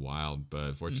Us. It was wild, but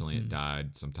unfortunately it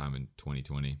died sometime in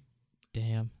 2020.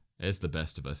 Damn. As The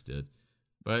Best of Us did.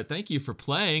 But thank you for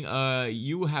playing.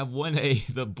 You have won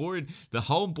the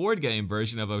home board game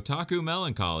version of Otaku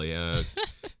Melancholy.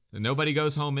 Nobody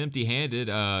goes home empty-handed.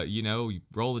 You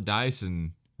roll the dice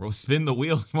and spin the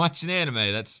wheel and watch an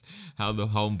anime. That's how the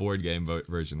home board game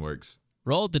version works.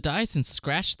 Roll the dice and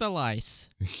scratch the lice.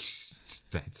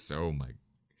 That's so my.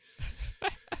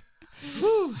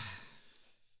 Whew.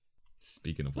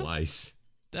 Speaking of lice.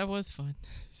 That was fun.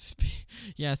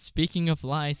 Speaking of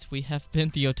lice, we have been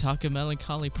the Otaku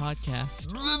Melancholy podcast.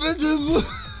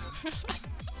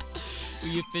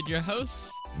 We've been your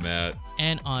hosts, Matt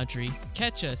and Audrey.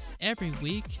 Catch us every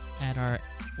week at our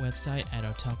website at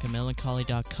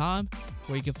otakumelancholy.com,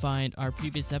 where you can find our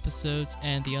previous episodes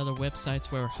and the other websites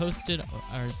where we're hosted,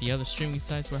 or the other streaming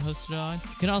sites we're hosted on.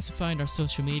 You can also find our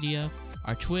social media,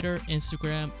 our Twitter,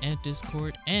 Instagram, and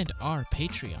Discord, and our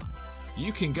Patreon.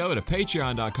 You can go to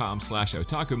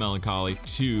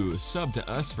patreon.com/otakumelancholy to sub to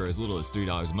us for as little as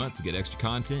 $3 a month to get extra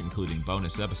content, including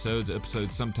bonus episodes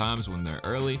sometimes when they're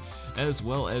early, as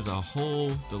well as a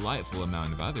whole delightful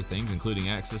amount of other things, including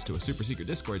access to a super secret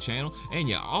Discord channel, and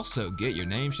you also get your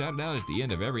name shouted out at the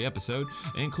end of every episode,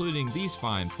 including these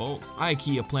fine folk: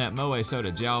 IKEA Plant, Moe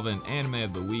Soda, Jalvin, Anime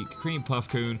of the Week, Cream Puff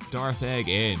Coon, Darth Egg,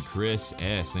 and Chris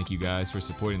S. Thank you guys for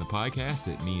supporting the podcast.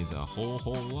 It means a whole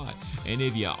lot. And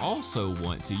if you also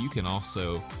want to, you can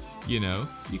also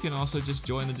just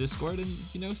join the Discord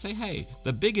and say hey.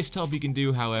 The biggest help you can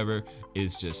do, however,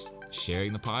 is just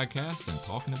sharing the podcast and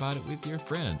talking about it with your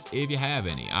friends, if you have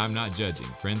any. I'm not judging.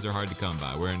 Friends are hard to come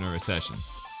by. We're in a recession.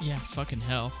 Yeah, fucking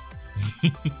hell.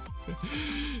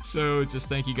 So just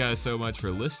thank you guys so much for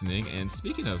listening. And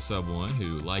speaking of someone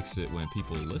who likes it when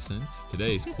people listen,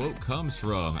 today's quote comes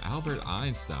from Albert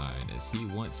Einstein, as he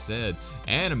once said,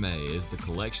 "Anime is the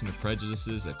collection of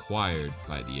prejudices acquired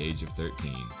by the age of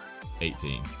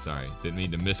 18. Sorry, didn't mean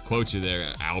to misquote you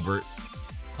there, Albert.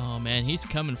 Oh man, he's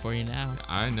coming for you now.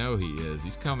 I know he is.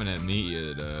 He's coming at me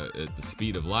at the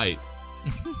speed of light.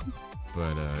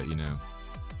 But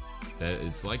that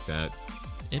it's like that.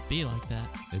 It be like that.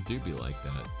 It do be like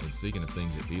that. And speaking of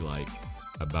things it be like,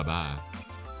 bye-bye.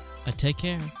 Take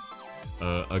care.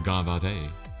 Gambate.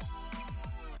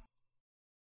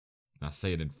 Now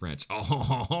say it in French.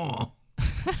 Oh,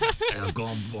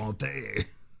 gambate,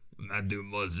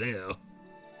 mademoiselle.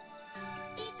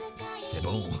 C'est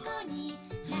bon.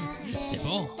 C'est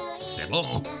bon. C'est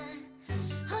bon.